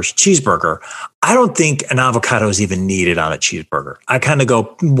eat burgers, cheeseburger, I don't think an avocado is even needed on a cheeseburger. I kind of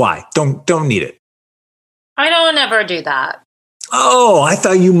go, why? Don't need it. I don't ever do that. Oh, I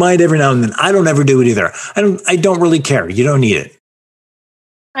thought you might every now and then. I don't ever do it either. I don't really care. You don't need it.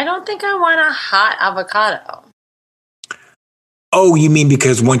 I don't think I want a hot avocado. Oh, you mean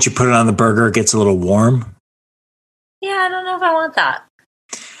because once you put it on the burger, it gets a little warm? Yeah, I don't know if I want that.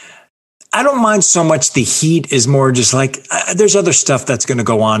 I don't mind so much the heat is more just like, there's other stuff that's going to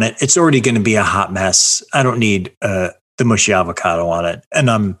go on it. It's already going to be a hot mess. I don't need the mushy avocado on it. And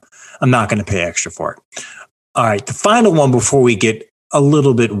I'm not going to pay extra for it. All right. The final one before we get a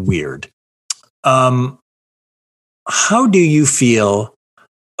little bit weird. How do you feel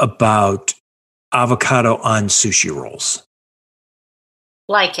about avocado on sushi rolls?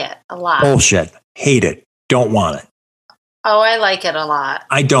 Like it a lot. Bullshit. Hate it. Don't want it. Oh, I like it a lot.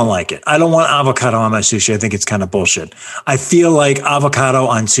 I don't like it. I don't want avocado on my sushi. I think it's kind of bullshit. I feel like avocado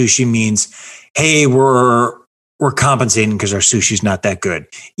on sushi means, hey, we're compensating because our sushi's not that good,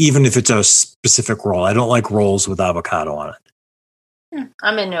 even if it's a specific roll. I don't like rolls with avocado on it.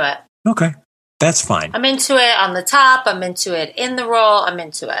 I'm into it. Okay, that's fine. I'm into it on the top. I'm into it in the roll. I'm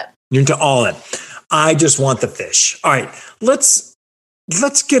into it. You're into all of it. I just want the fish. All right, let's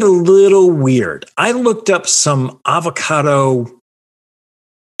get a little weird. I looked up some avocado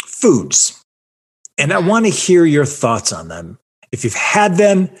foods, and I want to hear your thoughts on them. If you've had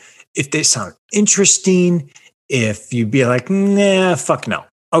them, if they sound interesting, if you'd be like, nah, fuck no.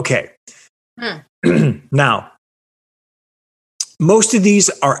 Okay. Now, most of these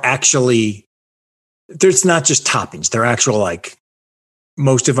are actually, there's not just toppings. They're actual, like,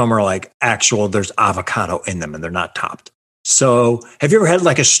 most of them are like actual, there's avocado in them and they're not topped. So have you ever had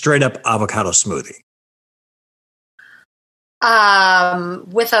like a straight up avocado smoothie?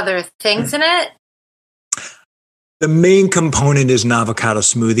 With other things in it? The main component is an avocado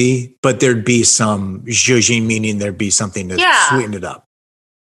smoothie, but there'd be some zhuzhi, meaning there'd be something to sweeten it up.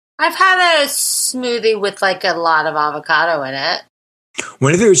 I've had a smoothie with like a lot of avocado in it.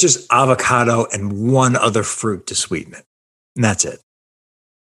 What if it was just avocado and one other fruit to sweeten it? And that's it.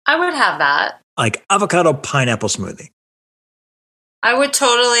 I would have that. Like avocado pineapple smoothie. I would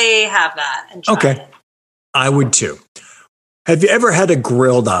totally have that. And try it. I would too. Have you ever had a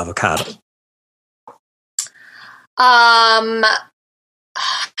grilled avocado? I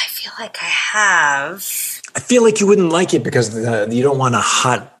feel like I have. I feel like you wouldn't like it because you don't want a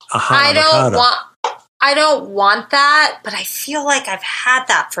hot avocado. I don't want that, but I feel like I've had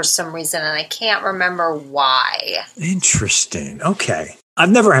that for some reason and I can't remember why. Interesting. Okay. I've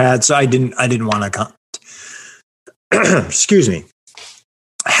never had, so I didn't want to excuse me.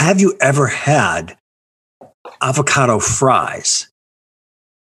 Have you ever had avocado fries?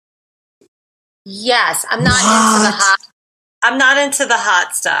 Yes, I'm not into the hot. I'm not into the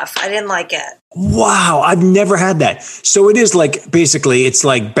hot stuff. I didn't like it. Wow, I've never had that. So it is like, basically, it's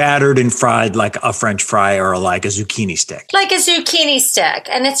like battered and fried like a French fry or like a zucchini stick. Like a zucchini stick.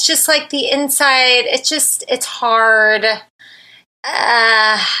 And it's just like the inside, it's hard.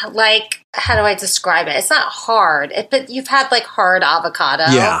 Like, how do I describe it? It's not hard, but you've had like hard avocado.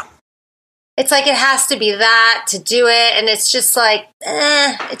 Yeah. It's like it has to be that to do it. And it's just like,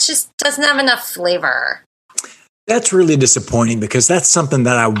 it just doesn't have enough flavor. That's really disappointing because that's something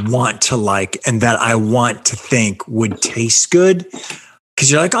that I want to like and that I want to think would taste good. Because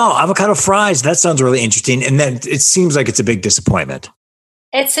you're like, oh, avocado fries, that sounds really interesting. And then it seems like it's a big disappointment.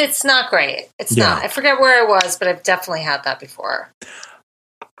 It's not great. It's not. I forget where it was, but I've definitely had that before.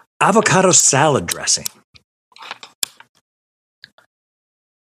 Avocado salad dressing.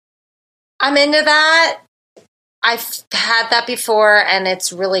 I'm into that. I've had that before and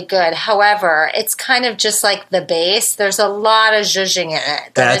it's really good. However, it's kind of just like the base. There's a lot of zhuzhing in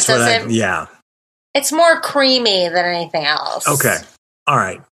it. That's what It's more creamy than anything else. Okay. All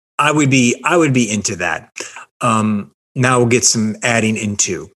right. I would be into that. Now we'll get some adding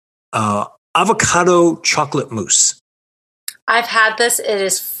into avocado chocolate mousse. I've had this. It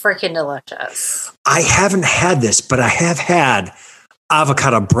is freaking delicious. I haven't had this, but I have had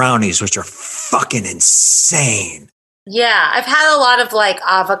avocado brownies, which are fucking insane. Yeah, I've had a lot of like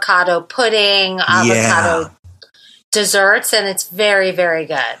avocado pudding, avocado desserts, and it's very, very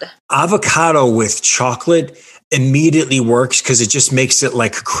good. Avocado with chocolate immediately works because it just makes it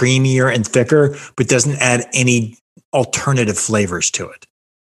like creamier and thicker, but doesn't add any alternative flavors to it.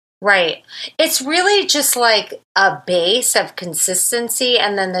 Right. It's really just like a base of consistency,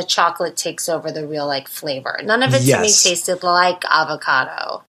 and then the chocolate takes over the real like flavor. None of it to me tasted like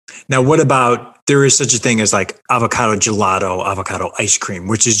avocado. Now, what about, there is such a thing as like avocado gelato, avocado ice cream,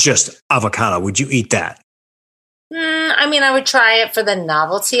 which is just avocado. Would you eat that? I mean, I would try it for the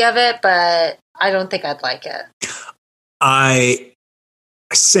novelty of it, but I don't think I'd like it. I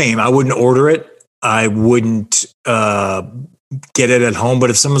wouldn't order it. I wouldn't get it at home. But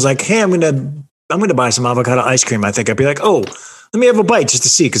if someone's like, hey, I'm gonna buy some avocado ice cream, I think I'd be like, oh, let me have a bite just to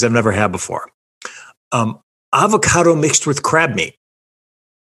see, because I've never had before. Avocado mixed with crab meat,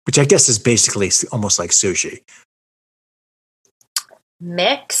 which I guess is basically almost like sushi.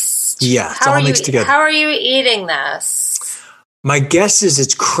 Mixed? Yeah, it's all mixed together. How are you eating this? My guess is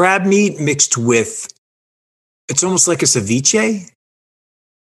it's crab meat mixed with, it's almost like a ceviche.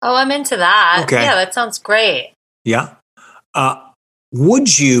 Oh, I'm into that. Okay. Yeah, that sounds great. Yeah.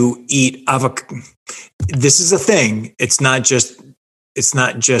 Would you eat avocado? This is a thing. It's not just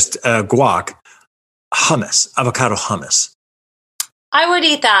guac. Hummus, avocado hummus. I would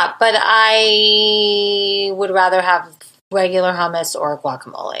eat that, but I would rather have regular hummus or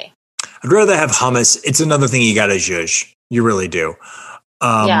guacamole. I'd rather have hummus. It's another thing you got to zhuzh. You really do.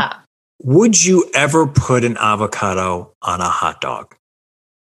 Yeah. Would you ever put an avocado on a hot dog?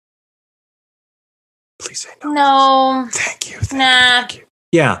 Please say no. No. Thank you. Nah.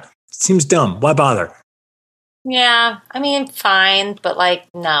 Yeah. Seems dumb. Why bother? Yeah. I mean, fine, but like,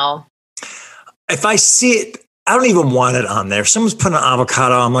 no. If I see it, I don't even want it on there. If someone's putting an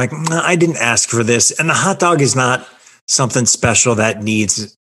avocado, I'm like, nah, I didn't ask for this. And the hot dog is not something special that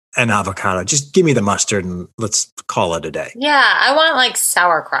needs an avocado. Just give me the mustard and let's call it a day. Yeah, I want like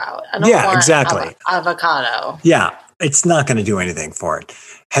sauerkraut. I don't want exactly. Avocado. Yeah, it's not going to do anything for it.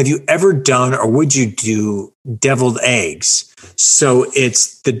 Have you ever done or would you do deviled eggs? So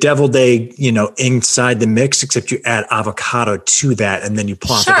it's the deviled egg, inside the mix, except you add avocado to that and then you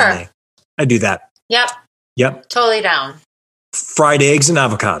plop it in there. I do that. Yep. Totally down. Fried eggs and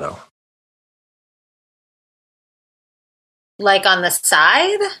avocado. Like on the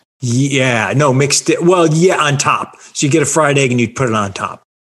side? Yeah, no, mixed it. Well, yeah, on top. So you get a fried egg and you put it on top.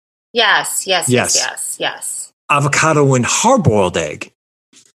 Yes. Avocado and hard-boiled egg.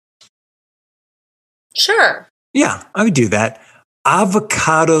 Sure. Yeah, I would do that.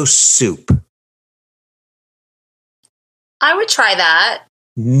 Avocado soup. I would try that.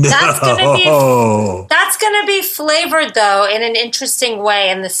 No. That's gonna be flavored though in an interesting way,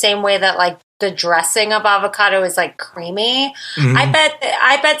 in the same way that like the dressing of avocado is like creamy. Mm-hmm.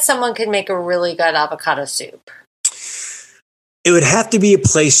 I bet someone could make a really good avocado soup. It would have to be a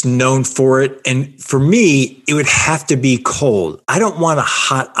place known for it, and for me, it would have to be cold. I don't want a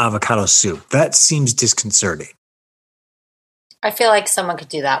hot avocado soup. That seems disconcerting. I feel like someone could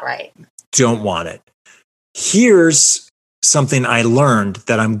do that right. Don't want it. Here's something I learned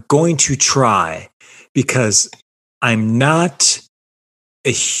that I'm going to try because I'm not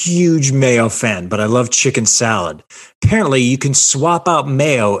a huge mayo fan, but I love chicken salad. Apparently, you can swap out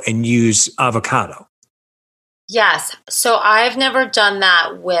mayo and use avocado. Yes. So I've never done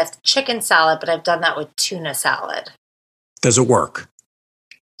that with chicken salad, but I've done that with tuna salad. Does it work?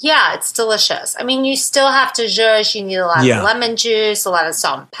 Yeah, it's delicious. I mean, you still have to zhuzh. You need a lot of lemon juice, a lot of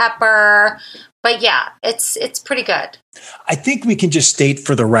salt and pepper. But yeah, it's pretty good. I think we can just state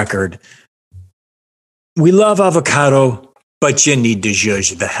for the record, we love avocado, but you need to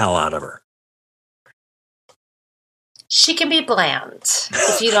zhuzh the hell out of her. She can be bland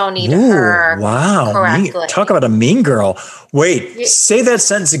if you don't eat her correctly. Talk about a mean girl. Wait, say that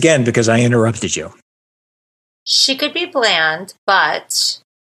sentence again because I interrupted you. She could be bland, but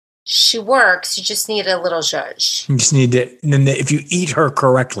she works. You just need a little zhuzh. You just need to, if you eat her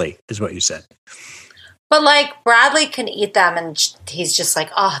correctly, is what you said. But like Bradley can eat them and he's just like,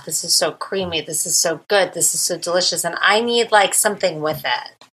 oh, this is so creamy. This is so good. This is so delicious. And I need like something with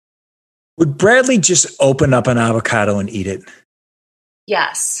it. Would Bradley just open up an avocado and eat it?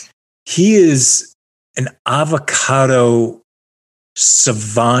 Yes. He is an avocado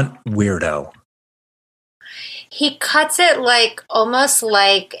savant weirdo. He cuts it like almost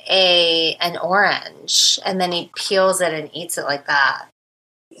like an orange, and then he peels it and eats it like that.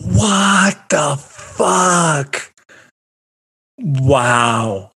 What the fuck?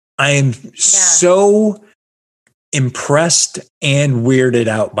 Wow. I am so impressed and weirded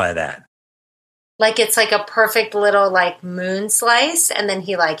out by that. Like it's like a perfect little like moon slice, and then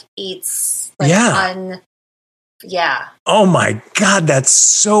he like eats like Oh my God, that's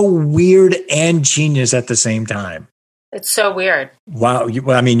so weird and genius at the same time. It's so weird. Wow.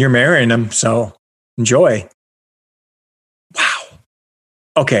 Well, I mean, you're marrying him, so enjoy. Wow.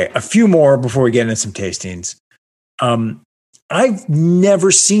 Okay, a few more before we get into some tastings. I've never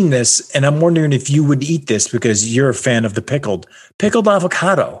seen this, and I'm wondering if you would eat this because you're a fan of the pickled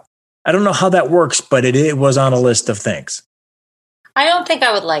avocado. I don't know how that works, but it was on a list of things. I don't think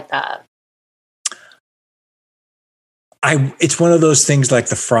I would like that. It's one of those things like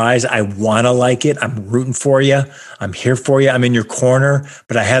the fries. I want to like it. I'm rooting for you. I'm here for you. I'm in your corner,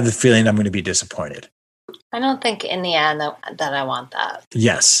 but I have the feeling I'm going to be disappointed. I don't think in the end that I want that.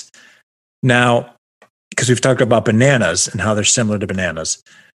 Yes. Now, because we've talked about bananas and how they're similar to bananas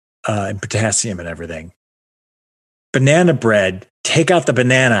and potassium and everything. Banana bread, take out the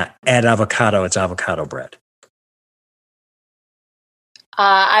banana, add avocado. It's avocado bread.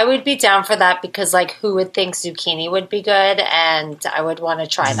 I would be down for that because, like, who would think zucchini would be good? And I would want to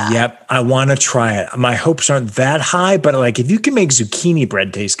try that. Yep, I want to try it. My hopes aren't that high, but like, if you can make zucchini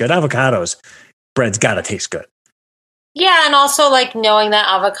bread taste good, avocados bread's got to taste good. Yeah, and also like knowing that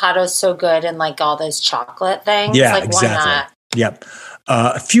avocado is so good and like all those chocolate things. Yeah, like, exactly. Why not? Yep.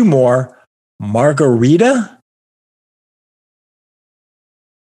 A few more. Margarita.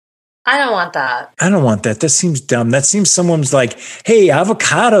 I don't want that. I don't want that. That seems dumb. That seems someone's like, hey,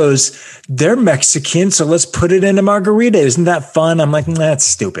 avocados, they're Mexican, so let's put it in a margarita. Isn't that fun? I'm like, that's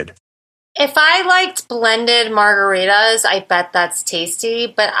stupid. If I liked blended margaritas, I bet that's tasty,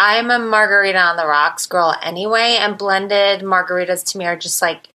 but I'm a margarita on the rocks girl anyway, and blended margaritas to me are just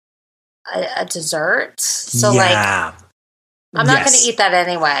like a dessert. So yeah. I'm not going to eat that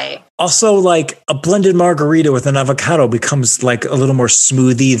anyway. Also, like a blended margarita with an avocado becomes like a little more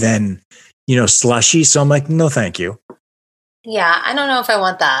smoothie than, slushy. So I'm like, no, thank you. Yeah, I don't know if I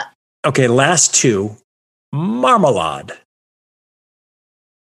want that. Okay, last two. Marmalade.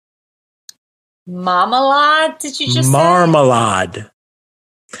 Marmalade? Did you just Marmalade.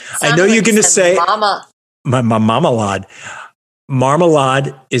 say? I know you're going to say mama. My marmalade.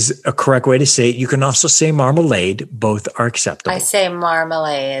 Marmalade is a correct way to say it. You can also say marmalade. Both are acceptable. I say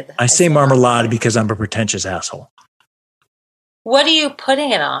marmalade. I say marmalade because I'm a pretentious asshole. What are you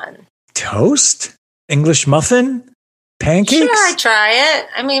putting it on? Toast? English muffin? Pancakes? Sure, I try it.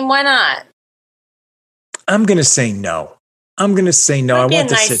 I mean, why not? I'm going to say no. I want the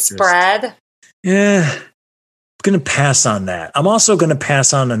nice citrus. Spread. Yeah. I'm going to pass on that. I'm also going to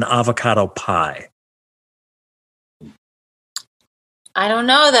pass on an avocado pie. I don't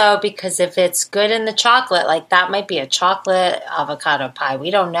know, though, because if it's good in the chocolate, like that might be a chocolate avocado pie.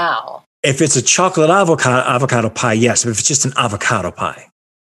 We don't know. If it's a chocolate avocado pie, yes. But if it's just an avocado pie.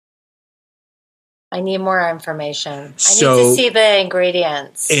 I need more information. I need So to see the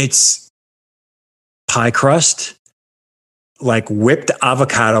ingredients. It's pie crust, like whipped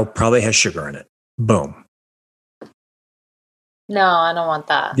avocado, probably has sugar in it. Boom. No, I don't want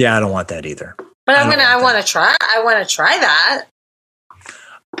that. Yeah, I don't want that either. But I want to try that.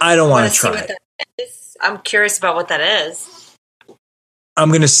 I don't want to try it. I'm curious about what that is. I'm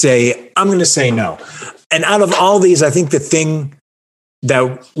going to say no. And out of all these, I think the thing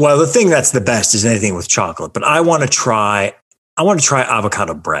that's the best is anything with chocolate, but I want to try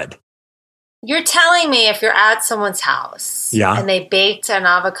avocado bread. You're telling me if you're at someone's house and they baked an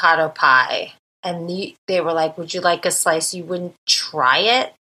avocado pie and they were like, would you like a slice? You wouldn't try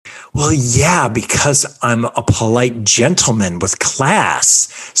it? Well, yeah, because I'm a polite gentleman with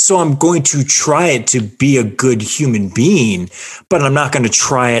class. So I'm going to try it to be a good human being, but I'm not going to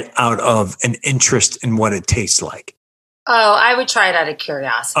try it out of an interest in what it tastes like. Oh, I would try it out of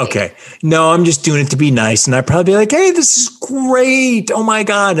curiosity. Okay. No, I'm just doing it to be nice. And I'd probably be like, hey, this is great. Oh, my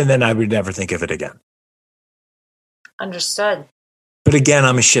God. And then I would never think of it again. Understood. But again,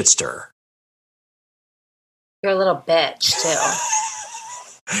 I'm a shit stirrer. You're a little bitch, too.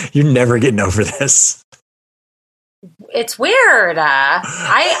 You're never getting over this. It's weird.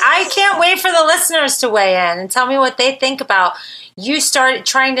 I can't wait for the listeners to weigh in and tell me what they think about you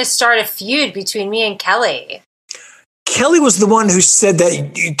trying to start a feud between me and Kelly. Kelly was the one who said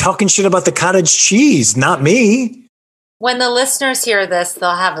that you're talking shit about the cottage cheese, not me. When the listeners hear this,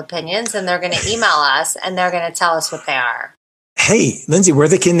 they'll have opinions and they're going to email us and they're going to tell us what they are. Hey, Lindsay, where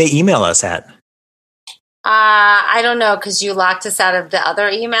can they email us at? I don't know, because you locked us out of the other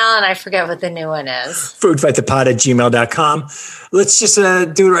email and I forget what the new one is. Foodfightthepod@gmail.com. Let's just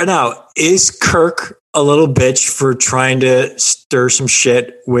do it right now. Is Kirk a little bitch for trying to stir some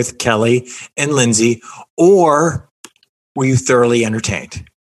shit with Kelly and Lindsay, or were you thoroughly entertained?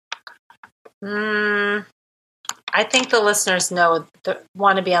 I think the listeners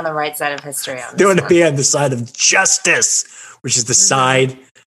want to be on the right side of history. They want to be on the side of justice, which is the side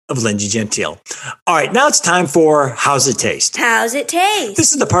of Lindsay Gentile. All right, now it's time for How's It Taste? How's it taste?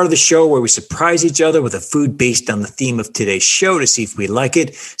 This is the part of the show where we surprise each other with a food based on the theme of today's show to see if we like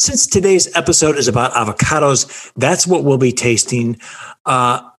it. Since today's episode is about avocados, that's what we'll be tasting.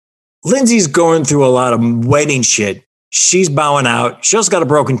 Lindsay's going through a lot of wedding shit. She's bowing out. She also got a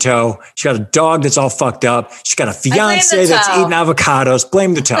broken toe. She got a dog that's all fucked up. She's got a fiance that's eating avocados.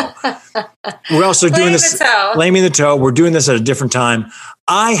 Blame the toe. We're also doing this. Blaming the toe. We're doing this at a different time.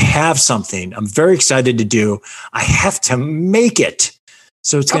 I have something I'm very excited to do. I have to make it.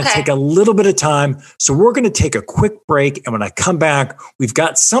 So it's going to take a little bit of time. So we're going to take a quick break. And when I come back, we've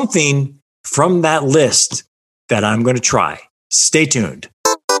got something from that list that I'm going to try. Stay tuned.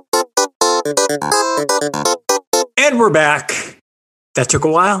 And we're back. That took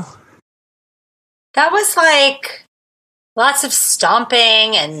a while. That was like lots of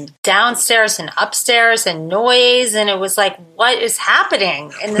stomping and downstairs and upstairs and noise. And it was like, what is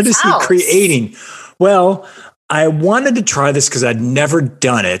happening in this house? What is he creating? Well, I wanted to try this because I'd never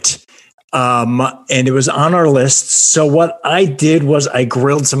done it. And it was on our list. So what I did was I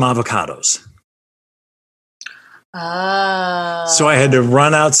grilled some avocados. Oh. So I had to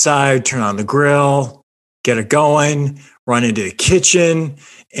run outside, turn on the grill, get it going, run into the kitchen,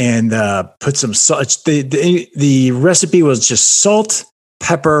 and put some salt. The recipe was just salt,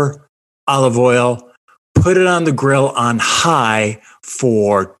 pepper, olive oil, put it on the grill on high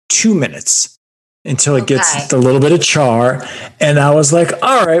for 2 minutes until it gets a little bit of char. And I was like,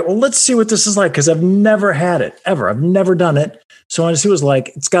 all right, well, let's see what this is like, because I've never had it ever. I've never done it. So I want to see what it's like.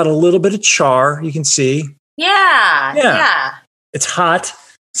 It's got a little bit of char, you can see. Yeah. It's hot.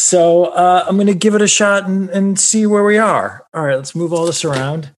 So I'm going to give it a shot and see where we are. All right, let's move all this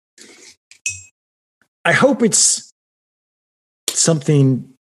around. I hope it's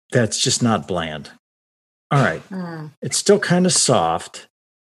something that's just not bland. All right. It's still kind of soft.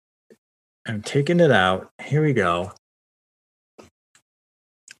 I'm taking it out. Here we go.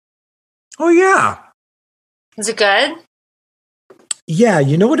 Oh, yeah. Is it good? Yeah.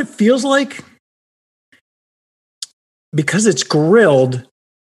 You know what it feels like? Because it's grilled,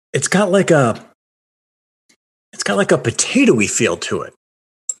 it's got like a potatoey feel to it.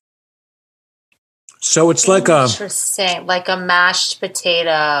 So it's like interesting, like a mashed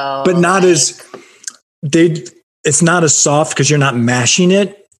potato, but not as it's not as soft because you're not mashing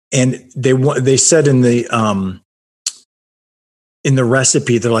it. And they said in the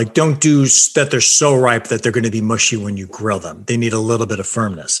recipe, they're like, don't do that. They're so ripe that they're going to be mushy when you grill them. They need a little bit of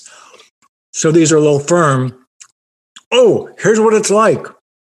firmness. So these are a little firm. Oh, here's what it's like.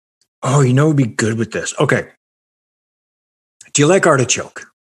 Oh, you know, it'd be good with this. Okay. Do you like artichoke?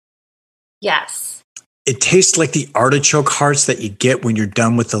 Yes. It tastes like the artichoke hearts that you get when you're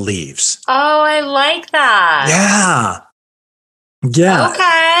done with the leaves. Oh, I like that. Yeah.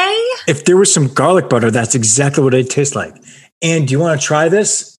 Okay. If there was some garlic butter, that's exactly what it tastes like. And do you want to try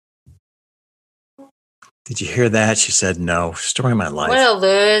this? Did you hear that? She said no. Story of my life. What a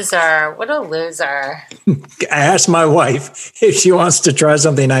loser. What a loser. I asked my wife if she wants to try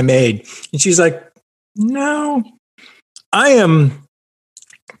something I made. And she's like, no. I am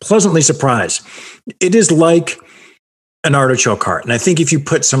pleasantly surprised. It is like an artichoke heart. And I think if you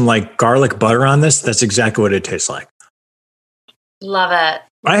put some like garlic butter on this, that's exactly what it tastes like. Love it.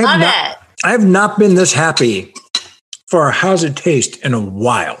 I have not been this happy for a how's it taste in a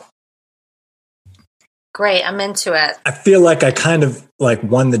while. Great. I'm into it. I feel like I kind of like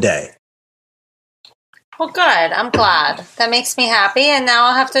won the day. Well, good. I'm glad. That makes me happy. And now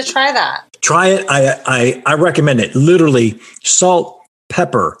I'll have to try that. Try it. I recommend it. Literally salt,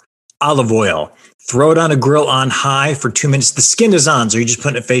 pepper, olive oil. Throw it on a grill on high for 2 minutes. The skin is on, so you're just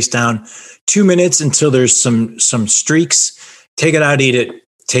putting it face down. 2 minutes until there's some streaks. Take it out, eat it.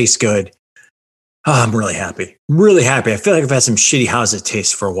 Tastes good. Oh, I'm really happy. Really happy. I feel like I've had some shitty how's it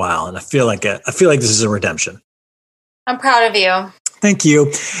taste for a while, and I feel like this is a redemption. I'm proud of you. Thank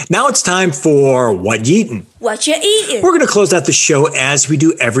you. Now it's time for What You Eatin'. What you eating? We're going to close out the show as we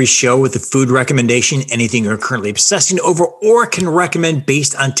do every show with a food recommendation, anything you're currently obsessing over or can recommend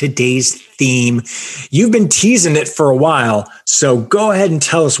based on today's theme. You've been teasing it for a while, so go ahead and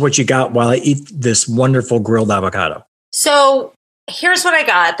tell us what you got while I eat this wonderful grilled avocado. So here's what I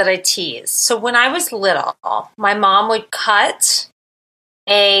got that I teased. So when I was little, my mom would cut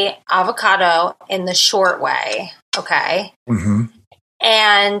a avocado in the short way, okay? Mm-hmm.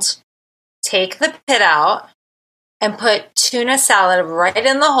 And take the pit out and put tuna salad right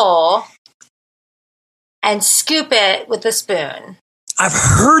in the hole and scoop it with a spoon. I've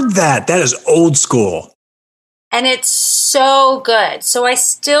heard that. That is old school. And it's so good. So I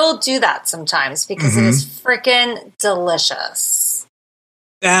still do that sometimes because it is freaking delicious.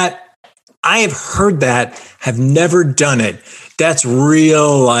 That I have heard that, have never done it. That's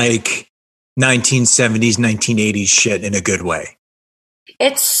real like 1970s, 1980s shit in a good way.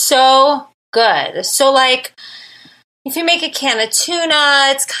 It's so good. So like if you make a can of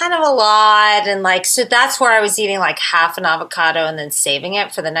tuna, it's kind of a lot. And like, so that's where I was eating like half an avocado and then saving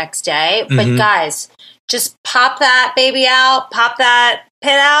it for the next day. But guys, just pop that baby out, pop that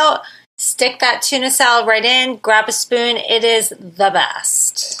pit out, stick that tuna salad right in, grab a spoon. It is the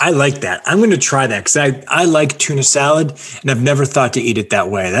best. I like that. I'm going to try that because I like tuna salad and I've never thought to eat it that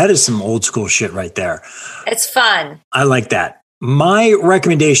way. That is some old school shit right there. It's fun. I like that. My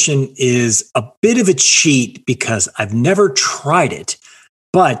recommendation is a bit of a cheat because I've never tried it,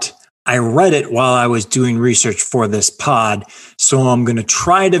 but I read it while I was doing research for this pod. So I'm going to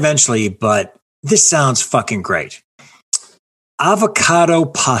try it eventually, but this sounds fucking great. Avocado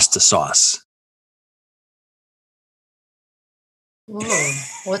pasta sauce. Ooh,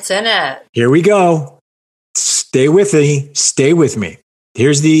 what's in it? Here we go. Stay with me. Stay with me.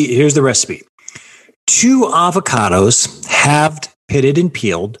 Here's the recipe. 2 avocados, halved, pitted, and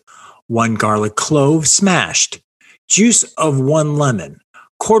peeled. 1 garlic clove, smashed. Juice of 1 lemon.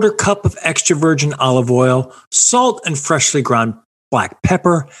 quarter cup of extra virgin olive oil, salt and freshly ground black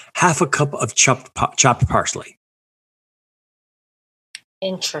pepper, half a cup of chopped parsley.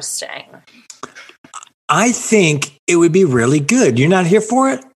 Interesting. I think it would be really good. You're not here for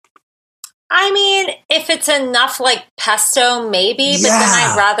it? I mean, if it's enough like pesto, maybe, but then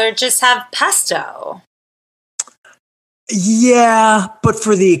I'd rather just have pesto. Yeah, but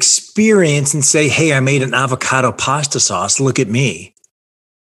for the experience and say, hey, I made an avocado pasta sauce. Look at me.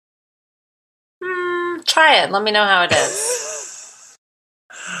 Try it. Let me know how it is.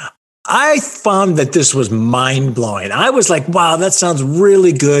 I found that this was mind-blowing. I was like, wow, that sounds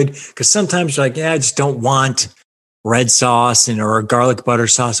really good. Because sometimes you're like, yeah, I just don't want red sauce or a garlic butter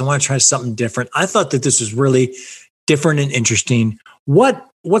sauce. I want to try something different. I thought that this was really different and interesting.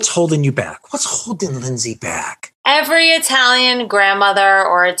 What's holding you back? What's holding Lindsay back? Every Italian grandmother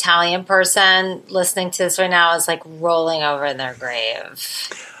or Italian person listening to this right now is like rolling over in their grave.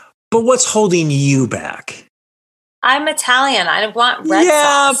 But what's holding you back? I'm Italian. I want red sauce.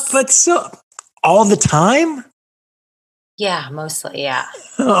 Yeah, but so all the time? Yeah, mostly, yeah.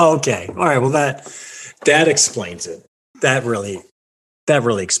 Okay. All right. Well, that explains it. That really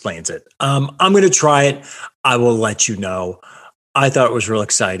explains it. I'm going to try it. I will let you know. I thought it was real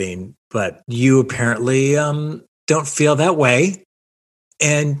exciting, but you apparently don't feel that way.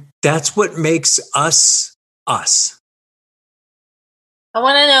 And that's what makes us us. I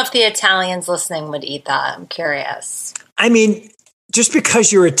want to know if the Italians listening would eat that. I'm curious. I mean, just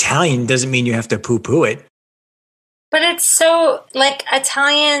because you're Italian doesn't mean you have to poo-poo it. But it's so, like,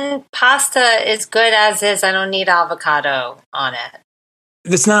 Italian pasta is good as is. I don't need avocado on it.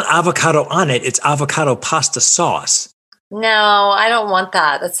 It's not avocado on it. It's avocado pasta sauce. No, I don't want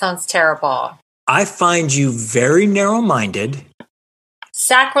that. That sounds terrible. I find you very narrow-minded.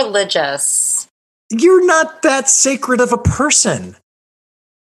 Sacrilegious. You're not that sacred of a person.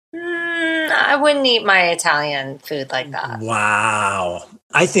 I wouldn't eat my Italian food like that. Wow.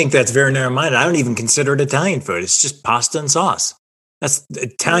 I think that's very narrow-minded. I don't even consider it Italian food. It's just pasta and sauce.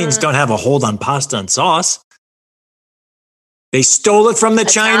 Italians don't have a hold on pasta and sauce. They stole it from the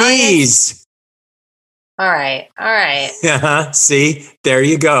Chinese. All right. Yeah. See, there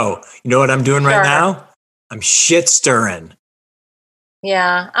you go. You know what I'm doing right now? I'm shit stirring.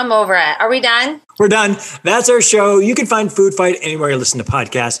 Yeah, I'm over it. Are we done? We're done. That's our show. You can find Food Fight anywhere you listen to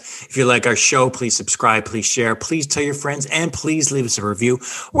podcasts. If you like our show, please subscribe, please share, please tell your friends, and please leave us a review.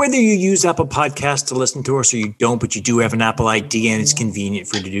 Whether you use Apple Podcasts to listen to us or you don't, but you do have an Apple ID and it's convenient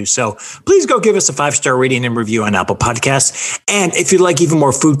for you to do so, please go give us a 5-star rating and review on Apple Podcasts. And if you'd like even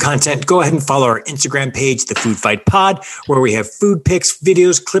more food content, go ahead and follow our Instagram page, The Food Fight Pod, where we have food pics,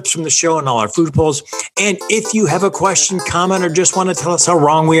 videos, clips from the show, and all our food polls. And if you have a question, comment, or just want to tell us how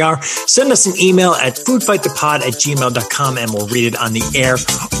wrong we are, send us an email at foodfightthepod@gmail.com and we'll read it on the air.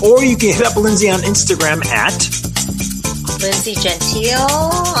 Or you can hit up Lindsay on Instagram at Lindsay Gentile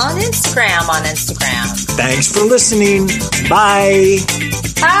on Instagram. Thanks for listening. Bye.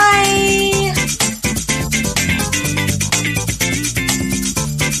 Bye.